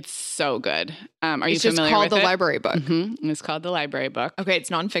 It's so good. Are you familiar with it? It's just called The Library Book. Mm-hmm. It's called The Library Book. Okay, it's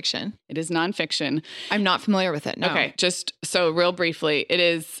nonfiction. It is nonfiction. I'm not familiar with it, no. Okay, just so real briefly, it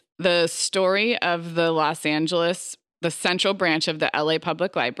is the story of the central branch of the LA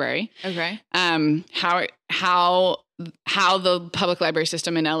Public Library. Okay. How the public library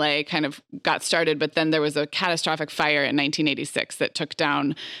system in LA kind of got started, but then there was a catastrophic fire in 1986 that took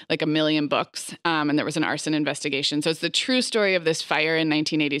down like 1 million books, and there was an arson investigation. So it's the true story of this fire in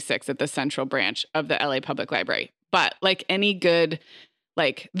 1986 at the central branch of the LA Public Library. But like any good,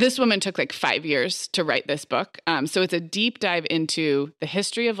 like this woman took like 5 years to write this book. So it's a deep dive into the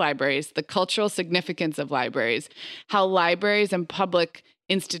history of libraries, the cultural significance of libraries, how libraries and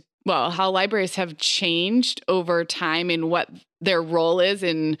how libraries have changed over time in what their role is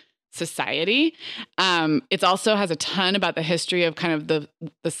in society. It also has a ton about the history of kind of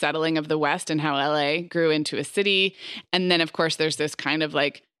the settling of the West and how LA grew into a city. And then, of course, there's this kind of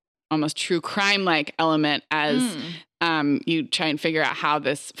like almost true crime-like element as you try and figure out how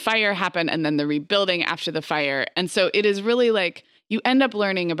this fire happened and then the rebuilding after the fire. And so it is really like you end up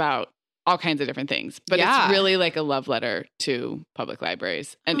learning about all kinds of different things. But it's really like a love letter to public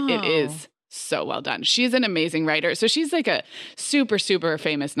libraries. And it is so well done. She's an amazing writer. So she's like a super, super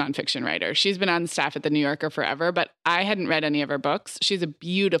famous nonfiction writer. She's been on staff at the New Yorker forever, but I hadn't read any of her books. She's a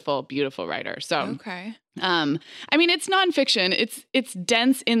beautiful, beautiful writer. So, I mean, it's nonfiction. It's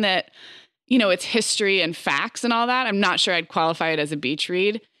dense in that, you know, it's history and facts and all that. I'm not sure I'd qualify it as a beach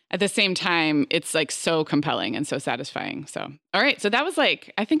read. At the same time, it's like so compelling and so satisfying. So, all right. So that was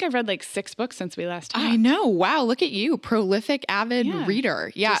like, I think I've read like 6 books since we last talked. I know. Wow. Look at you. Prolific, avid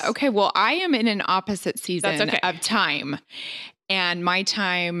reader. Yeah. Okay. Well, I am in an opposite season of time. And my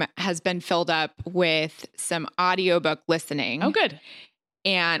time has been filled up with some audiobook listening. Oh, good.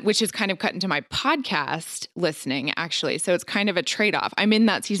 And which is kind of cut into my podcast listening, actually. So it's kind of a trade-off. I'm in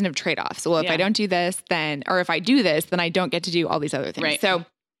that season of trade-off. So if I don't do this, then, or if I do this, then I don't get to do all these other things. Right. So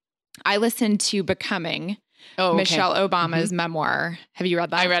I listened to Becoming, Michelle Obama's memoir. Have you read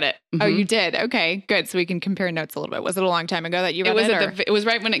that? I read it. Oh, you did? Okay, good. So we can compare notes a little bit. Was it a long time ago that you read it? It was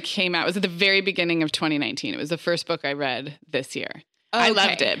right when it came out. It was at the very beginning of 2019. It was the first book I read this year. I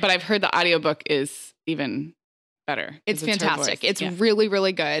loved it, but I've heard the audiobook is even better. It's fantastic. It's really,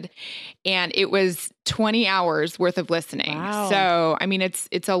 really good. And it was 20 hours worth of listening. Wow. So, I mean, it's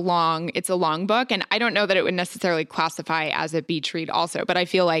a long book. And I don't know that it would necessarily classify as a beach read also, but I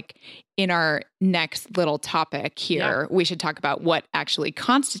feel like in our next little topic here, we should talk about what actually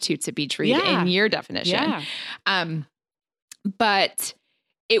constitutes a beach read in your definition. Yeah. But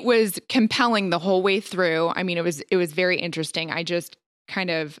it was compelling the whole way through. I mean, it was very interesting. I just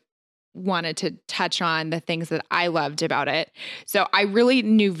kind of wanted to touch on the things that I loved about it. So I really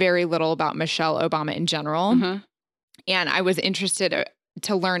knew very little about Michelle Obama in general. And I was interested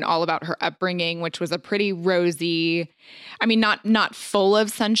to learn all about her upbringing, which was a pretty rosy, I mean, not full of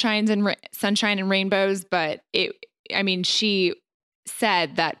sunshine and rainbows, but she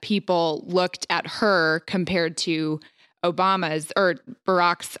said that people looked at her compared to Obama's or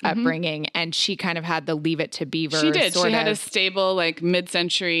Barack's upbringing, and she kind of had the Leave It to Beaver. She did. She had a stable, like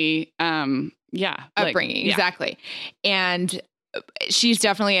mid-century, upbringing. Like, exactly. And she's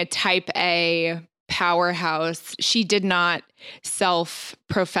definitely a type A powerhouse. She did not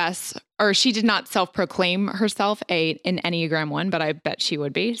self-proclaim herself an Enneagram 1, but I bet she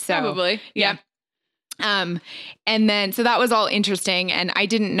would be. So, probably. Yeah. And then, so that was all interesting. And I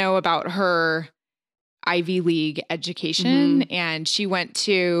didn't know about her Ivy League education. And she went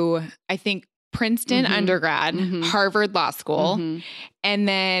to, I think, Princeton undergrad, Harvard Law School. And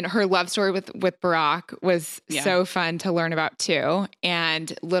then her love story with Barack was so fun to learn about too.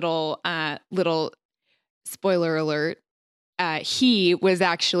 And little spoiler alert, he was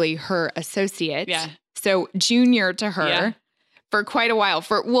actually her associate. Yeah. So junior to her for quite a while,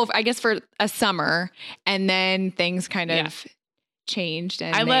 I guess for a summer. And then things kind of changed.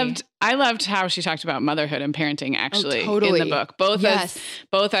 And I loved how she talked about motherhood and parenting actually in the book, both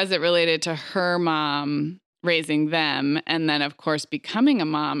as it related to her mom raising them, and then of course becoming a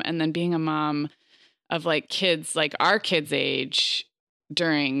mom, and then being a mom of like kids like our kids' age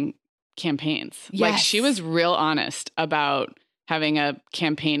during campaigns. Like she was real honest about having a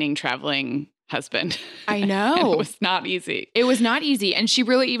campaigning, traveling husband. I know. It was not easy. It was not easy. And she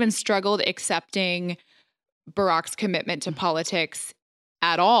really even struggled accepting Barack's commitment to politics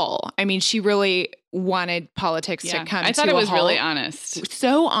at all. I mean, she really wanted politics to come to a halt. I thought it was really honest.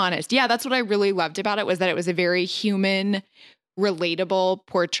 So honest. Yeah, that's what I really loved about it, was that it was a very human, relatable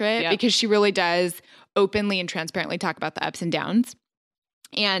portrait, because she really does openly and transparently talk about the ups and downs.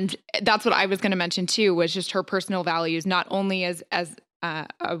 And that's what I was going to mention too, was just her personal values, not only as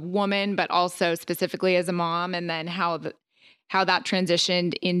a woman, but also specifically as a mom, and then how that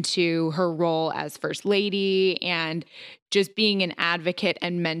transitioned into her role as First Lady, and just being an advocate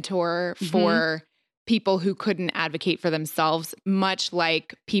and mentor for people who couldn't advocate for themselves, much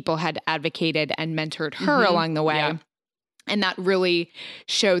like people had advocated and mentored her along the way. Yeah. And that really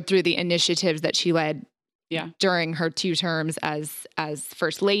showed through the initiatives that she led during her 2 terms as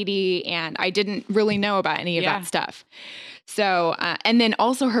First Lady. And I didn't really know about any of that stuff. So, and then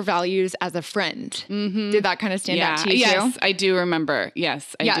also her values as a friend. Did that kind of stand out to you too? Yes, I do remember.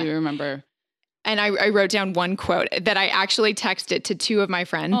 Yes, I do remember. And I wrote down one quote that I actually texted to 2 of my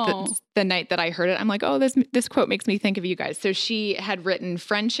friends the night that I heard it. I'm like, oh, this quote makes me think of you guys. So she had written,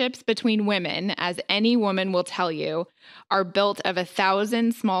 "Friendships between women, as any woman will tell you, are built of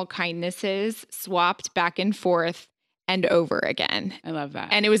 1,000 small kindnesses swapped back and forth and over again." I love that.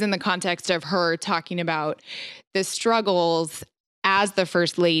 And it was in the context of her talking about the struggles as the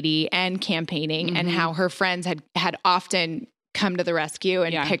First Lady and campaigning, and how her friends had often come to the rescue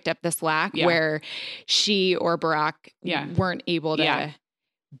and picked up the slack where she or Barack weren't able to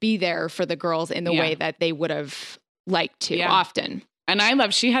be there for the girls in the way that they would have liked to often. And I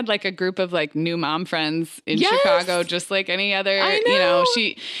love, she had like a group of like new mom friends in Chicago, just like any other,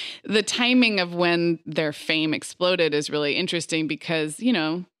 the timing of when their fame exploded is really interesting because,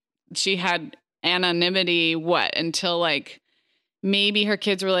 she had anonymity, until like maybe her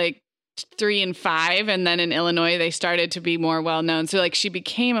kids were like 3 and 5. And then in Illinois, they started to be more well-known. So like she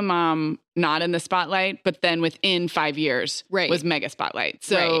became a mom, not in the spotlight, but then within 5 years was mega spotlight.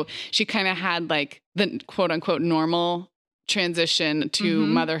 So she kind of had like the quote unquote normal transition to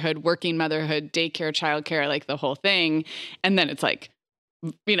motherhood, working motherhood, daycare, childcare, like the whole thing. And then it's like,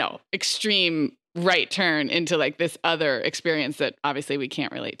 extreme right turn into like this other experience that obviously we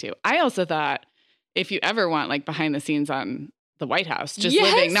can't relate to. I also thought if you ever want like behind the scenes on the White House, just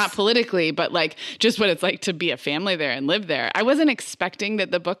living, not politically, but like just what it's like to be a family there and live there. I wasn't expecting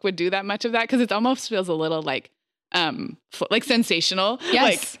that the book would do that much of that because it almost feels a little like sensational,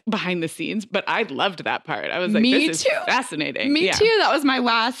 like behind the scenes, but I loved that part. I was like, this is fascinating. Me too. That was my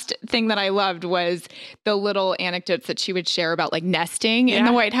last thing that I loved was the little anecdotes that she would share about like nesting in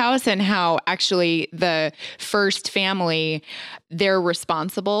the White House and how actually the first family, they're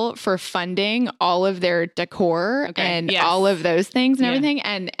responsible for funding all of their decor and all of those things and everything.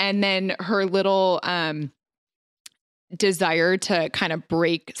 And then her little, desire to kind of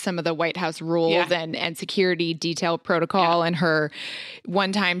break some of the White House rules and security detail protocol. And her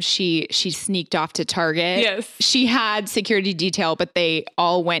one time she sneaked off to Target. Yes. She had security detail, but they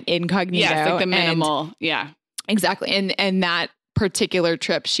all went incognito. Yes, like the minimal. Exactly. And that particular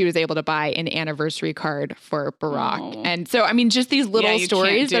trip, she was able to buy an anniversary card for Barack. And so, I mean, just these little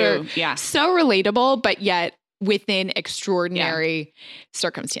stories that are so relatable, but yet within extraordinary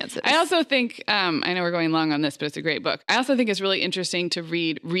circumstances. I also think, I know we're going long on this, but it's a great book. I also think it's really interesting to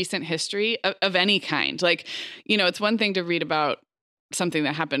read recent history of any kind. Like, it's one thing to read about something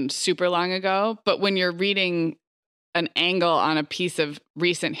that happened super long ago, but when you're reading an angle on a piece of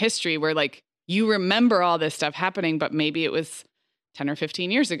recent history where like you remember all this stuff happening, but maybe it was 10 or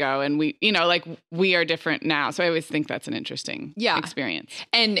 15 years ago. And we, we are different now. So I always think that's an interesting experience.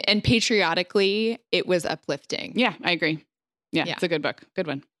 And patriotically, it was uplifting. Yeah, I agree. Yeah, it's a good book. Good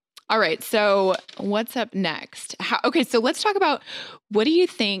one. All right. So what's up next? So let's talk about what do you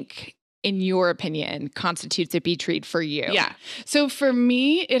think, in your opinion, constitutes a beach read for you? Yeah. So for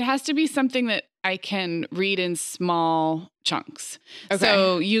me, it has to be something that I can read in small chunks. Okay.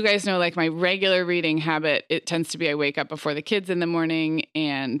 So you guys know, like my regular reading habit, it tends to be I wake up before the kids in the morning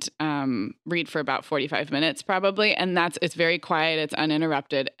and read for about 45 minutes probably. And it's very quiet. It's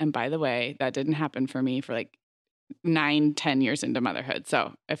uninterrupted. And by the way, that didn't happen for me for like 9-10 years into motherhood.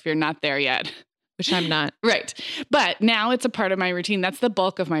 So if you're not there yet, which I'm not. Right. But now it's a part of my routine. That's the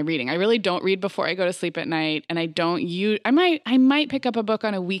bulk of my reading. I really don't read before I go to sleep at night. And I might pick up a book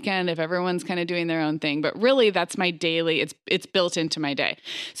on a weekend if everyone's kind of doing their own thing. But really that's my daily, it's built into my day.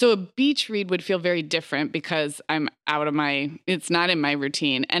 So a beach read would feel very different because I'm it's not in my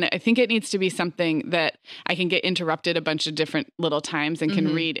routine. And I think it needs to be something that I can get interrupted a bunch of different little times and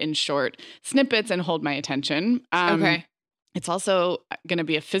can read in short snippets and hold my attention. Okay. It's also going to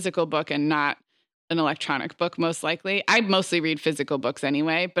be a physical book and not an electronic book, most likely. I mostly read physical books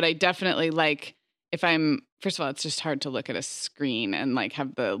anyway, but I definitely like first of all, it's just hard to look at a screen and like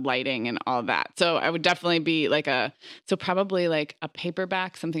have the lighting and all that. So I would definitely be probably like a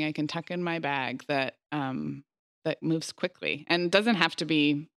paperback, something I can tuck in my bag that moves quickly and doesn't have to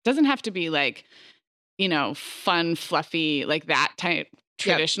be like, fun, fluffy, like that type.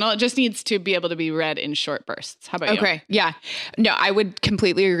 Traditional. Yep. It just needs to be able to be read in short bursts. How about you? Okay. Yeah. No, I would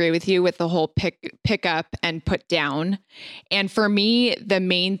completely agree with you with the whole pick up and put down. And for me, the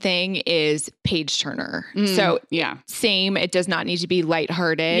main thing is page turner. So same. It does not need to be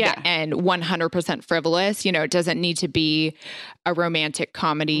lighthearted and 100% frivolous. It doesn't need to be a romantic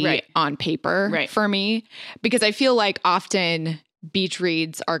comedy on paper for me, because I feel like often beach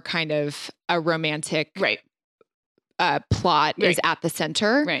reads are kind of a romantic plot is at the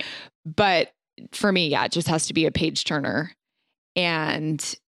center. Right. But for me, it just has to be a page turner,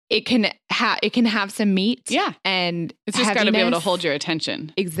 and it can have some meat. Yeah. And it's just got to be able to hold your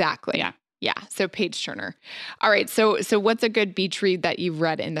attention. Exactly. Yeah. Yeah. So page turner. All right. So what's a good beach read that you've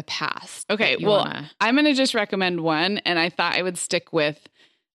read in the past? Okay. Well, I'm going to just recommend one, and I thought I would stick with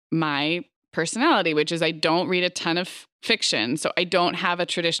my personality, which is I don't read a ton of fiction. So I don't have a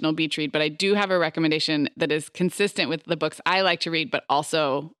traditional beach read, but I do have a recommendation that is consistent with the books I like to read, but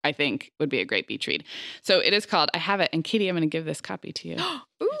also I think would be a great beach read. So it is called, I have it. And Katie, I'm going to give this copy to you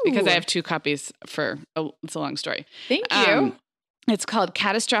because I have 2 copies it's a long story. Thank you. It's called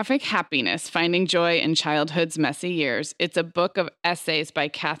Catastrophic Happiness, Finding Joy in Childhood's Messy Years. It's a book of essays by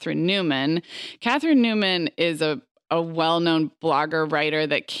Catherine Newman. Catherine Newman is a well-known blogger writer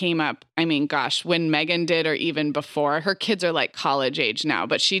that came up, I mean, gosh, when Megan did or even before. Her kids are like college age now,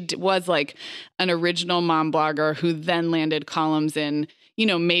 but she was like an original mom blogger who then landed columns in, you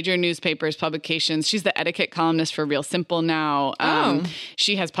know, major newspapers, publications. She's the etiquette columnist for Real Simple now.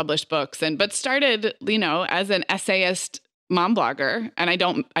 She has published books but started, you know, as an essayist mom blogger. And I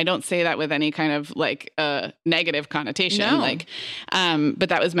don't say that with any kind of like negative connotation. No. Like, but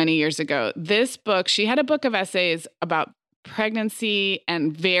that was many years ago. This book, she had a book of essays about pregnancy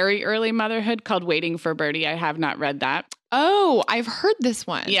and very early motherhood called Waiting for Birdie. I have not read that. Oh, I've heard this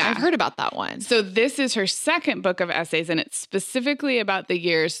one. Yeah. I've heard about that one. So this is her second book of essays, and it's specifically about the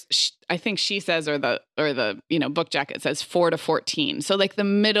years, I think she says, or the you know, book jacket says 4 to 14. So like the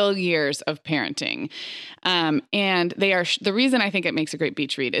middle years of parenting. And they are, the reason I think it makes a great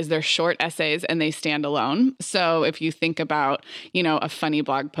beach read is they're short essays and they stand alone. So if you think about, you know, a funny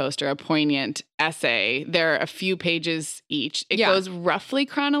blog post or a poignant essay, they're a few pages each. It goes roughly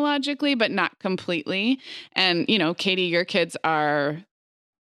chronologically, but not completely. And, you know, Katie, your kids are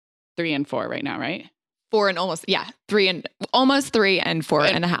 3 and 4 right now, right? 4 and almost 3 and almost 3 and 4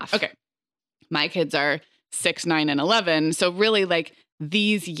 and a half. Okay. My kids are 6, 9, and 11. So really like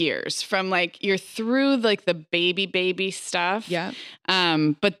these years from like you're through like the baby stuff. Yeah.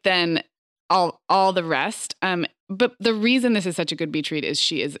 But then all the rest. But the reason this is such a good beach read is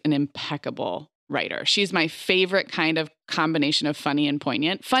she is an impeccable writer. She's my favorite kind of combination of funny and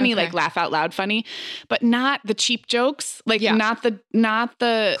poignant. Funny, like laugh out loud funny, but not the cheap jokes, like not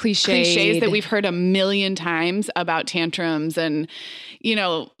the cliches that we've heard a million times about tantrums and, you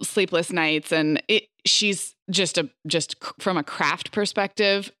know, sleepless nights. And she's just from a craft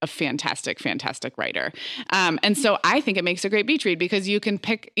perspective, a fantastic writer. And so I think it makes a great beach read because you can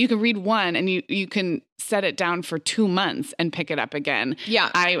read one and you can set it down for 2 months and pick it up again. Yeah.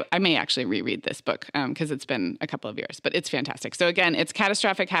 I may actually reread this book because it's been a couple of years, but it's fantastic. So again, it's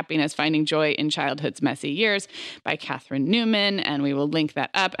Catastrophic Happiness, Finding Joy in Childhood's Messy Years by Catherine Newman. And we will link that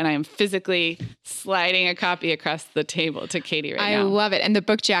up. And I am physically sliding a copy across the table to Katie right now. I love it. And the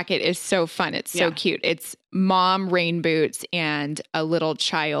book jacket is so fun. It's so cute. It's mom rain boots and a little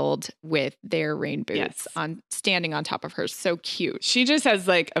child with their rain boots standing on top of her. So cute. She just has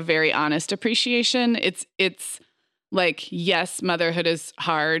like a very honest appreciation. It's like, yes, motherhood is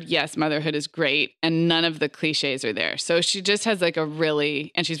hard. Yes, motherhood is great. And none of the cliches are there. So she just has like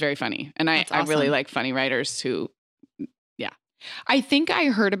and she's very funny. And I really like funny writers who, I think I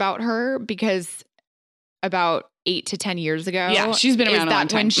heard about her because about 8 to 10 years ago. Yeah, she's been around a long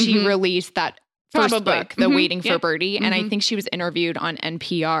time. When she released that first book, The Waiting for Birdie. And I think she was interviewed on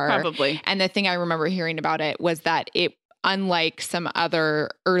NPR. Probably. And the thing I remember hearing about it was that it, unlike some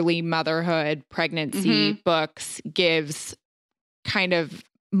other early motherhood pregnancy books, gives kind of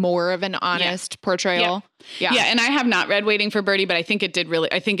more of an honest portrayal. Yeah. And I have not read Waiting for Birdie, but I think it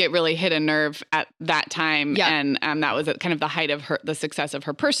really hit a nerve at that time. Yeah. And that was kind of the height of the success of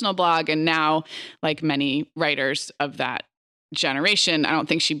her personal blog. And now, like many writers of that generation, I don't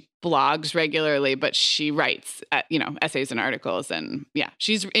think she blogs regularly, but she writes, essays and articles. And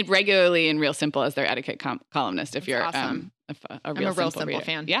she's regularly in Real Simple as their etiquette columnist. If you're awesome. A Real Simple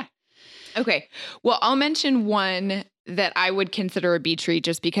fan. Yeah. Okay. Well, I'll mention one that I would consider a beach read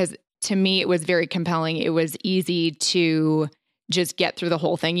just because to me it was very compelling. It was easy to just get through the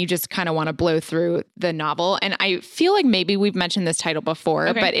whole thing. You just kind of want to blow through the novel. And I feel like maybe we've mentioned this title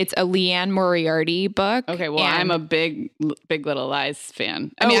before, but it's a Liane Moriarty book. Okay. Well, I'm a big Little Lies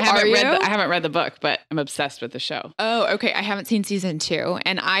fan. I haven't read the book, but I'm obsessed with the show. Oh, okay. I haven't seen season 2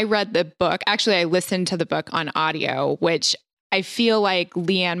 and I read the book. Actually, I listened to the book on audio, which I feel like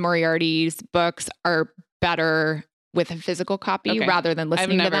Liane Moriarty's books are better with a physical copy rather than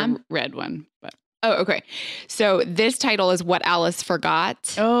listening to them. I've never read one, but. Oh, okay. So this title is What Alice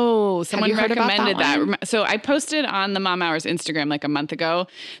Forgot. Oh, someone recommended that. So I posted on the Mom Hours Instagram like a month ago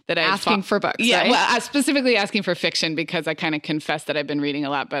that I asking for books. Yeah, right? well, specifically asking for fiction because I kind of confessed that I've been reading a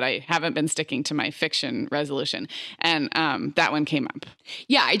lot, but I haven't been sticking to my fiction resolution. And that one came up.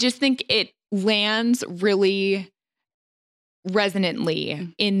 Yeah, I just think it lands really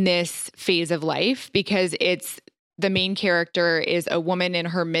resonantly in this phase of life because the main character is a woman in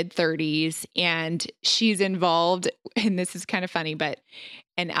her mid-30s and she's involved, and this is kind of funny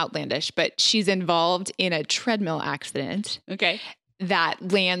and outlandish, but she's involved in a treadmill accident. Okay.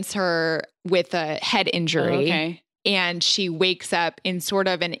 That lands her with a head injury. Okay. And she wakes up in sort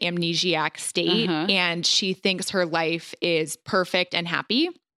of an amnesiac state and she thinks her life is perfect and happy.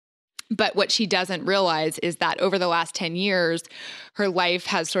 But what she doesn't realize is that over the last 10 years, her life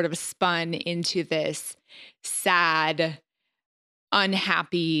has sort of spun into this sad,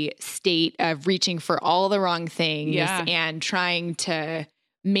 unhappy state of reaching for all the wrong things and trying to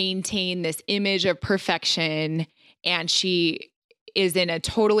maintain this image of perfection. And she is in a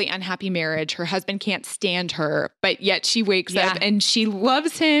totally unhappy marriage. Her husband can't stand her, but yet she wakes up and she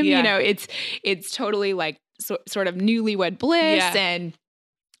loves him. You know, it's totally like sort of newlywed bliss. And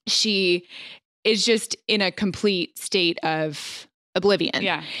she is just in a complete state of oblivion.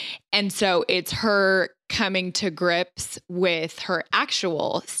 Yeah. And so it's her coming to grips with her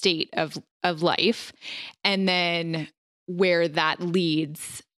actual state of life, and then where that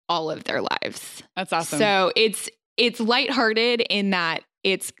leads all of their lives. That's awesome. So it's lighthearted in that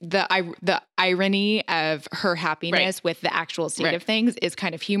it's the irony of her happiness with the actual state of things is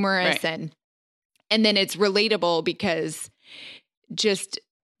kind of humorous, and then it's relatable because just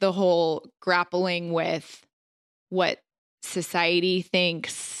the whole grappling with what society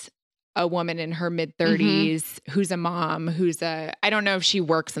thinks a woman in her mid-30s who's a mom, I don't know if she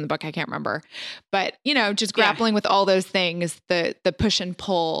works in the book, I can't remember, but you know, just grappling with all those things, the push and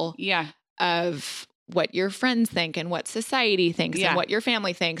pull of what your friends think and what society thinks and what your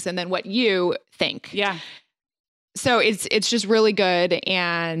family thinks and then what you think. Yeah. So it's just really good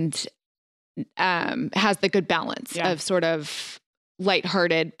and has the good balance of sort of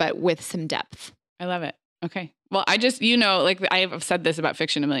lighthearted, but with some depth. I love it. Okay. Well, I just, like I have said this about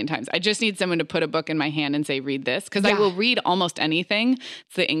fiction a million times. I just need someone to put a book in my hand and say, read this. Because I will read almost anything.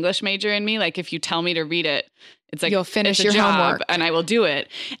 It's the English major in me. Like if you tell me to read it, it's like, you'll finish your homework and I will do it.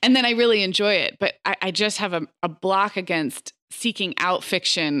 And then I really enjoy it. But I just have a block against seeking out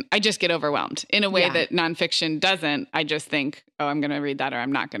fiction. I just get overwhelmed in a way that nonfiction doesn't. I just think, oh, I'm going to read that or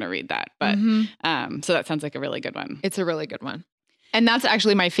I'm not going to read that. But so that sounds like a really good one. It's a really good one. And that's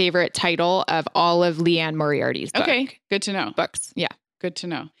actually my favorite title of all of Liane Moriarty's books. Okay, good to know. Books, yeah. Good to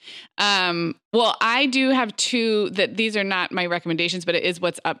know. Well, I do have two that these are not my recommendations, but it is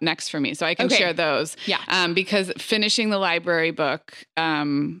what's up next for me. So I can share those. Yeah. Because finishing the library book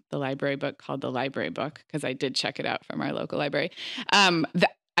called The Library Book, because I did check it out from our local library.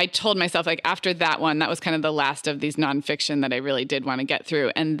 I told myself, like, after that one, that was kind of the last of these nonfiction that I really did want to get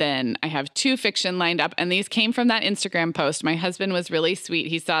through. And then I have two fiction lined up, and these came from that Instagram post. My husband was really sweet.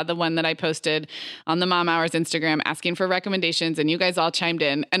 He saw the one that I posted on the Mom Hours Instagram asking for recommendations, and you guys all chimed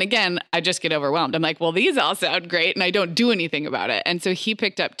in. And again, I just get overwhelmed. I'm like, well, these all sound great, and I don't do anything about it. And so he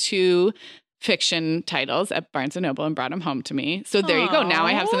picked up two fiction titles at Barnes & Noble and brought them home to me. So there you go. Now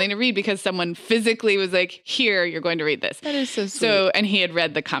I have something to read because someone physically was like, here, you're going to read this. That is so sweet. And he had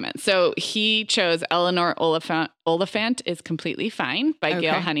read the comments. So he chose Eleanor Oliphant is Completely Fine by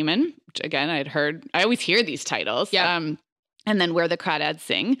Gail Honeyman, which again, I always hear these titles. Yeah. And then Where the Crawdads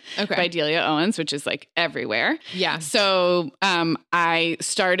Sing by Delia Owens, which is like everywhere. Yeah. So I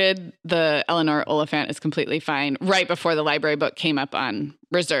started the Eleanor Oliphant is Completely Fine right before the library book came up on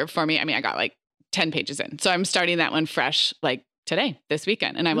reserve for me. I mean, I got like 10 pages in. So I'm starting that one fresh like today, this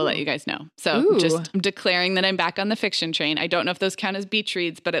weekend, and I will let you guys know. So I'm declaring that I'm back on the fiction train. I don't know if those count as beach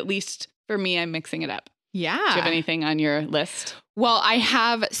reads, but at least for me, I'm mixing it up. Yeah. Do you have anything on your list? Well, I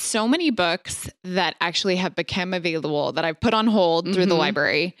have so many books that actually have become available that I've put on hold through the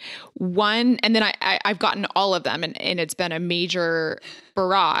library. And then I've gotten all of them, and it's been a major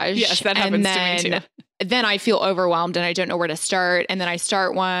barrage. Yes, that happens to me too. Then I feel overwhelmed and I don't know where to start. And then I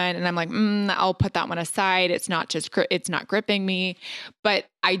start one and I'm like, I'll put that one aside. It's not gripping me. But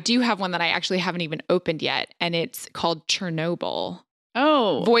I do have one that I actually haven't even opened yet, and it's called Chernobyl.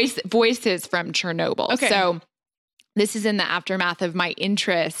 Oh, Voices from Chernobyl. Okay. So this is in the aftermath of my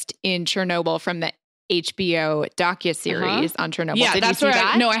interest in Chernobyl from the HBO docuseries on Chernobyl. Yeah, Did you see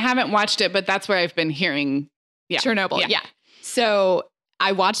that? No, I haven't watched it, but that's where I've been hearing Chernobyl. Yeah. So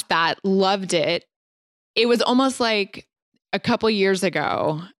I watched that, loved it. It was almost like a couple years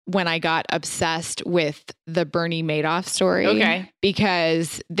ago when I got obsessed with the Bernie Madoff story. Okay.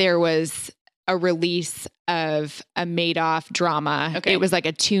 Because there was a release of a Madoff drama. Okay. It was like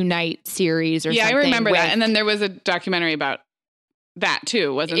a 2-night series or something. Yeah, I remember that. And then there was a documentary about that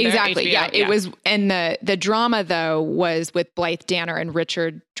too, wasn't there? Exactly. HBO? Yeah, it was. And the drama though was with Blythe Danner and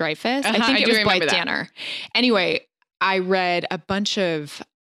Richard Dreyfuss. I think it was Blythe Danner. Anyway, I read a bunch of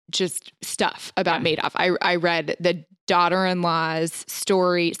just stuff about Madoff. I read the daughter-in-law's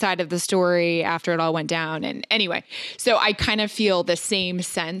side of the story after it all went down. And anyway, so I kind of feel the same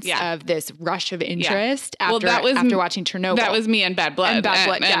sense of this rush of interest after watching Chernobyl. That was me and Bad Blood.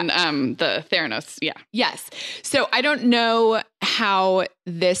 And the Theranos. Yeah. Yes. So I don't know how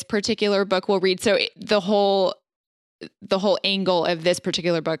this particular book will read. So the whole the whole angle of this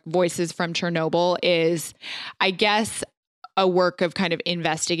particular book, Voices from Chernobyl, is, I guess, a work of kind of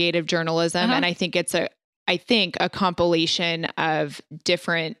investigative journalism. And I think it's a compilation of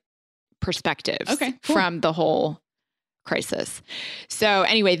different perspectives from the whole crisis. So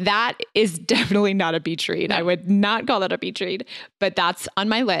anyway, that is definitely not a beach read. No. I would not call that a beach read, but that's on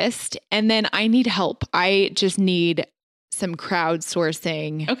my list. And then I need help. I just need some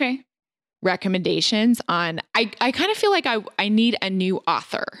crowdsourcing recommendations on, I kind of feel like I need a new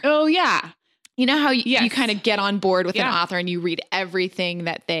author. Oh yeah. You know how you kind of get on board with an author and you read everything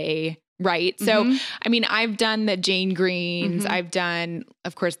that they write. So, I mean, I've done the Jane Greens. I've done,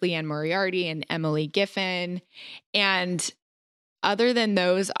 of course, Leanne Moriarty and Emily Giffen. And other than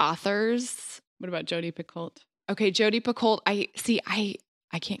those authors. What about Jodi Picoult? Okay, Jodi Picoult. I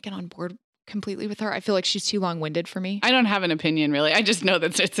can't get on board completely with her. I feel like she's too long-winded for me. I don't have an opinion, really. I just know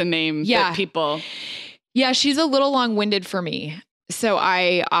that it's a name that people. Yeah, she's a little long-winded for me. So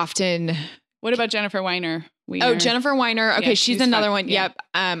I often. What about Jennifer Weiner? Oh, Jennifer Weiner. Okay, she's another one. Yeah. Yep.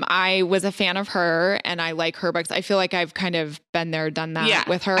 I was a fan of her and I like her books. I feel like I've kind of been there, done that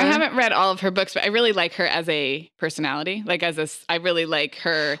with her. I haven't read all of her books, but I really like her as a personality. I really like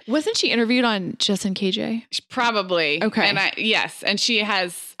her. Wasn't she interviewed on Jess and KJ? Probably. Okay. And and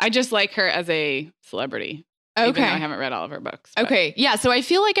I just like her as a celebrity. Okay. Even though I haven't read all of her books. But. Okay. Yeah. So I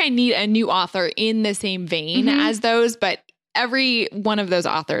feel like I need a new author in the same vein as those, but every one of those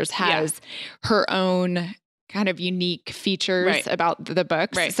authors has her own kind of unique features about the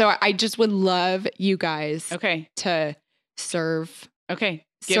books. Right. So I just would love you guys to serve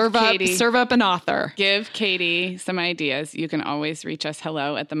up an author. Give Katie some ideas. You can always reach us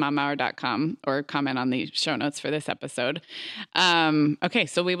hello@themomhour.com or comment on the show notes for this episode.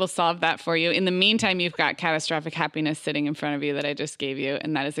 So we will solve that for you. In the meantime, you've got Catastrophic Happiness sitting in front of you that I just gave you,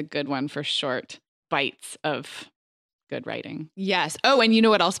 and that is a good one for short bites of good writing. Yes. Oh, and you know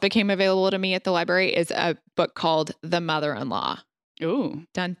what else became available to me at the library is a book called The Mother-in-Law. Ooh.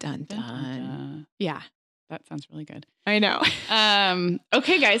 Dun, dun, dun. Yeah. That sounds really good. I know.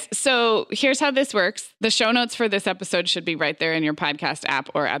 Okay, guys. So here's how this works. The show notes for this episode should be right there in your podcast app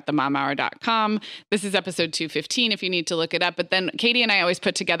or at themomhour.com. This is episode 215 if you need to look it up. But then Katie and I always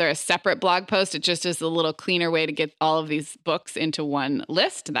put together a separate blog post. It just is a little cleaner way to get all of these books into one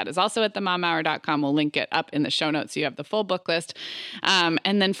list. That is also at themomhour.com. We'll link it up in the show notes so you have the full book list. And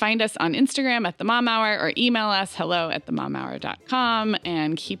then find us on Instagram at The Mom Hour or email us hello@themomhour.com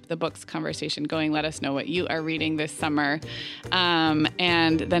and keep the books conversation going. Let us know what you are reading this summer.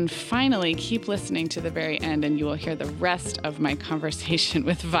 And then finally, keep listening to the very end and you will hear the rest of my conversation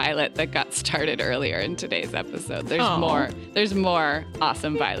with Violet that got started earlier in today's episode. There's more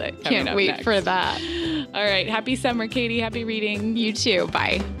awesome Violet coming up. Can't wait for that. All right. Happy summer, Katie. Happy reading. You too.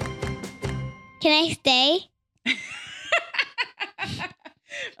 Bye. Can I stay?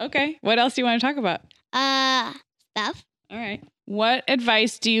 Okay. What else do you want to talk about? Stuff. All right. What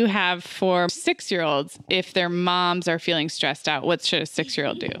advice do you have for 6-year-olds if their moms are feeling stressed out? What should a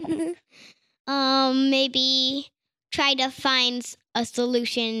 6-year-old do? Maybe try to find a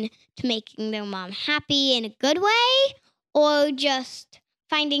solution to making their mom happy in a good way, or just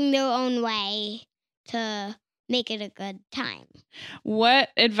finding their own way to make it a good time. What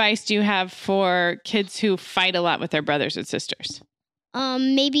advice do you have for kids who fight a lot with their brothers and sisters?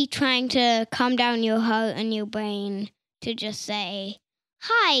 Maybe trying to calm down your heart and your brain to just say,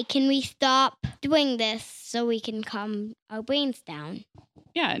 hi, can we stop doing this so we can calm our brains down?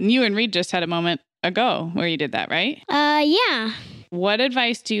 Yeah, and you and Reed just had a moment ago where you did that, right? Yeah. What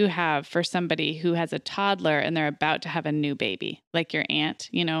advice do you have for somebody who has a toddler and they're about to have a new baby, like your aunt,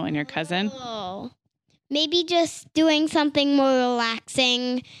 and your cousin? Oh, maybe just doing something more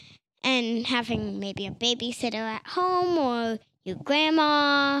relaxing and having maybe a babysitter at home or your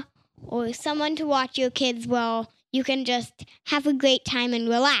grandma or someone to watch your kids while you can just have a great time and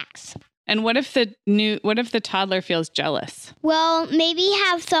relax. And what if the toddler feels jealous? Well, maybe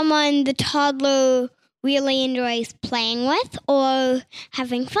have someone the toddler really enjoys playing with or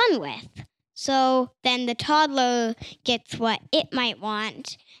having fun with. So then the toddler gets what it might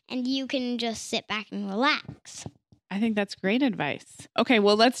want and you can just sit back and relax. I think that's great advice. Okay,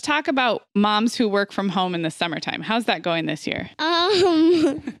 well, let's talk about moms who work from home in the summertime. How's that going this year?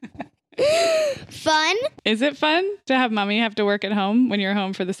 Fun. Is it fun to have mommy have to work at home when you're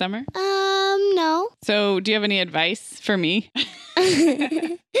home for the summer? No. So do you have any advice for me?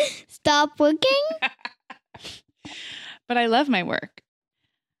 Stop working. But I love my work.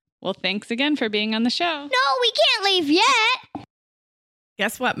 Well, thanks again for being on the show. No, we can't leave yet.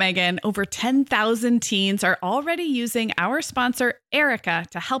 Guess what, Megan? Over 10,000 teens are already using our sponsor, Erica,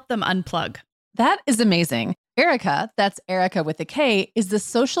 to help them unplug. That is amazing. Erica, that's Erica with a K, is the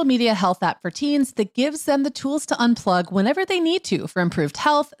social media health app for teens that gives them the tools to unplug whenever they need to for improved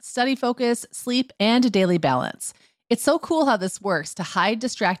health, study focus, sleep, and daily balance. It's so cool how this works to hide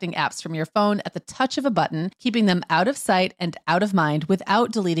distracting apps from your phone at the touch of a button, keeping them out of sight and out of mind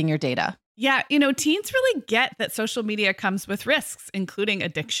without deleting your data. Yeah, teens really get that social media comes with risks, including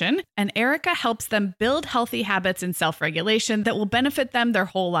addiction, and Erica helps them build healthy habits and self-regulation that will benefit them their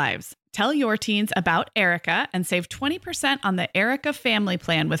whole lives. Tell your teens about Erica and save 20% on the Erica family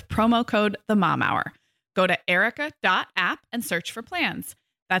plan with promo code TheMomHour. Go to erica.app and search for plans.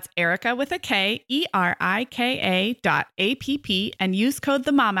 That's Erica with a K, ERIKA.app, and use code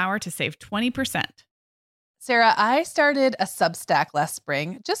TheMomHour to save 20%. Sarah, I started a Substack last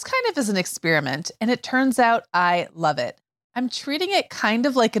spring, just kind of as an experiment, and it turns out I love it. I'm treating it kind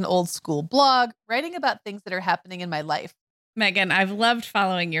of like an old school blog, writing about things that are happening in my life. Megan, I've loved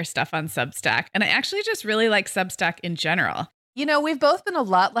following your stuff on Substack, and I actually just really like Substack in general. We've both been a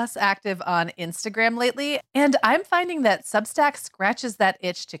lot less active on Instagram lately, and I'm finding that Substack scratches that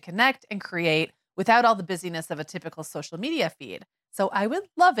itch to connect and create without all the busyness of a typical social media feed. So I would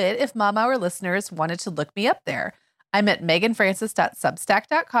love it if Mom Hour listeners wanted to look me up there. I'm at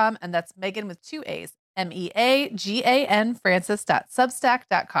meganfrancis.substack.com, and that's Megan with 2 A's, MEAGAN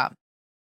Francis.substack.com.